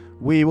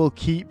we will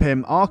keep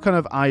him. Archon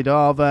of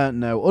Idava.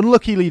 No.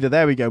 Unlucky leader.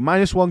 There we go.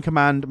 -1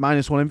 command,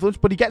 -1 influence,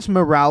 but he gets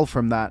morale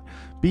from that.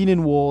 Been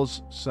in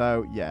wars,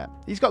 so yeah.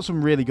 He's got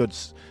some really good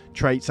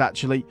traits,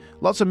 actually.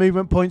 Lots of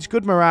movement points,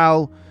 good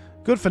morale,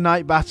 good for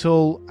night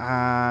battle,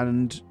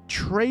 and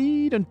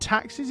trade and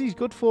taxes he's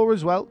good for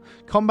as well.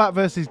 Combat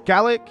versus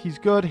Gallic, he's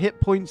good. Hit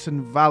points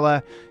and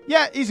valor.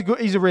 Yeah, he's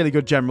a really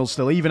good general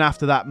still, even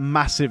after that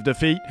massive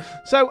defeat.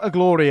 So, a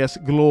glorious,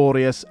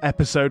 glorious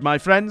episode, my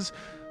friends.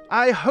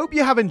 I hope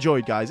you have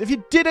enjoyed, guys. If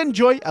you did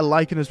enjoy, a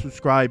like and a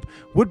subscribe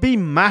would be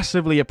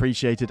massively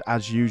appreciated,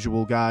 as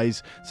usual,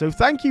 guys. So,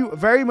 thank you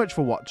very much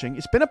for watching.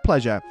 It's been a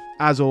pleasure,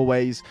 as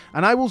always,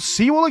 and I will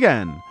see you all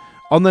again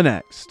on the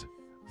next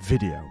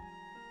video.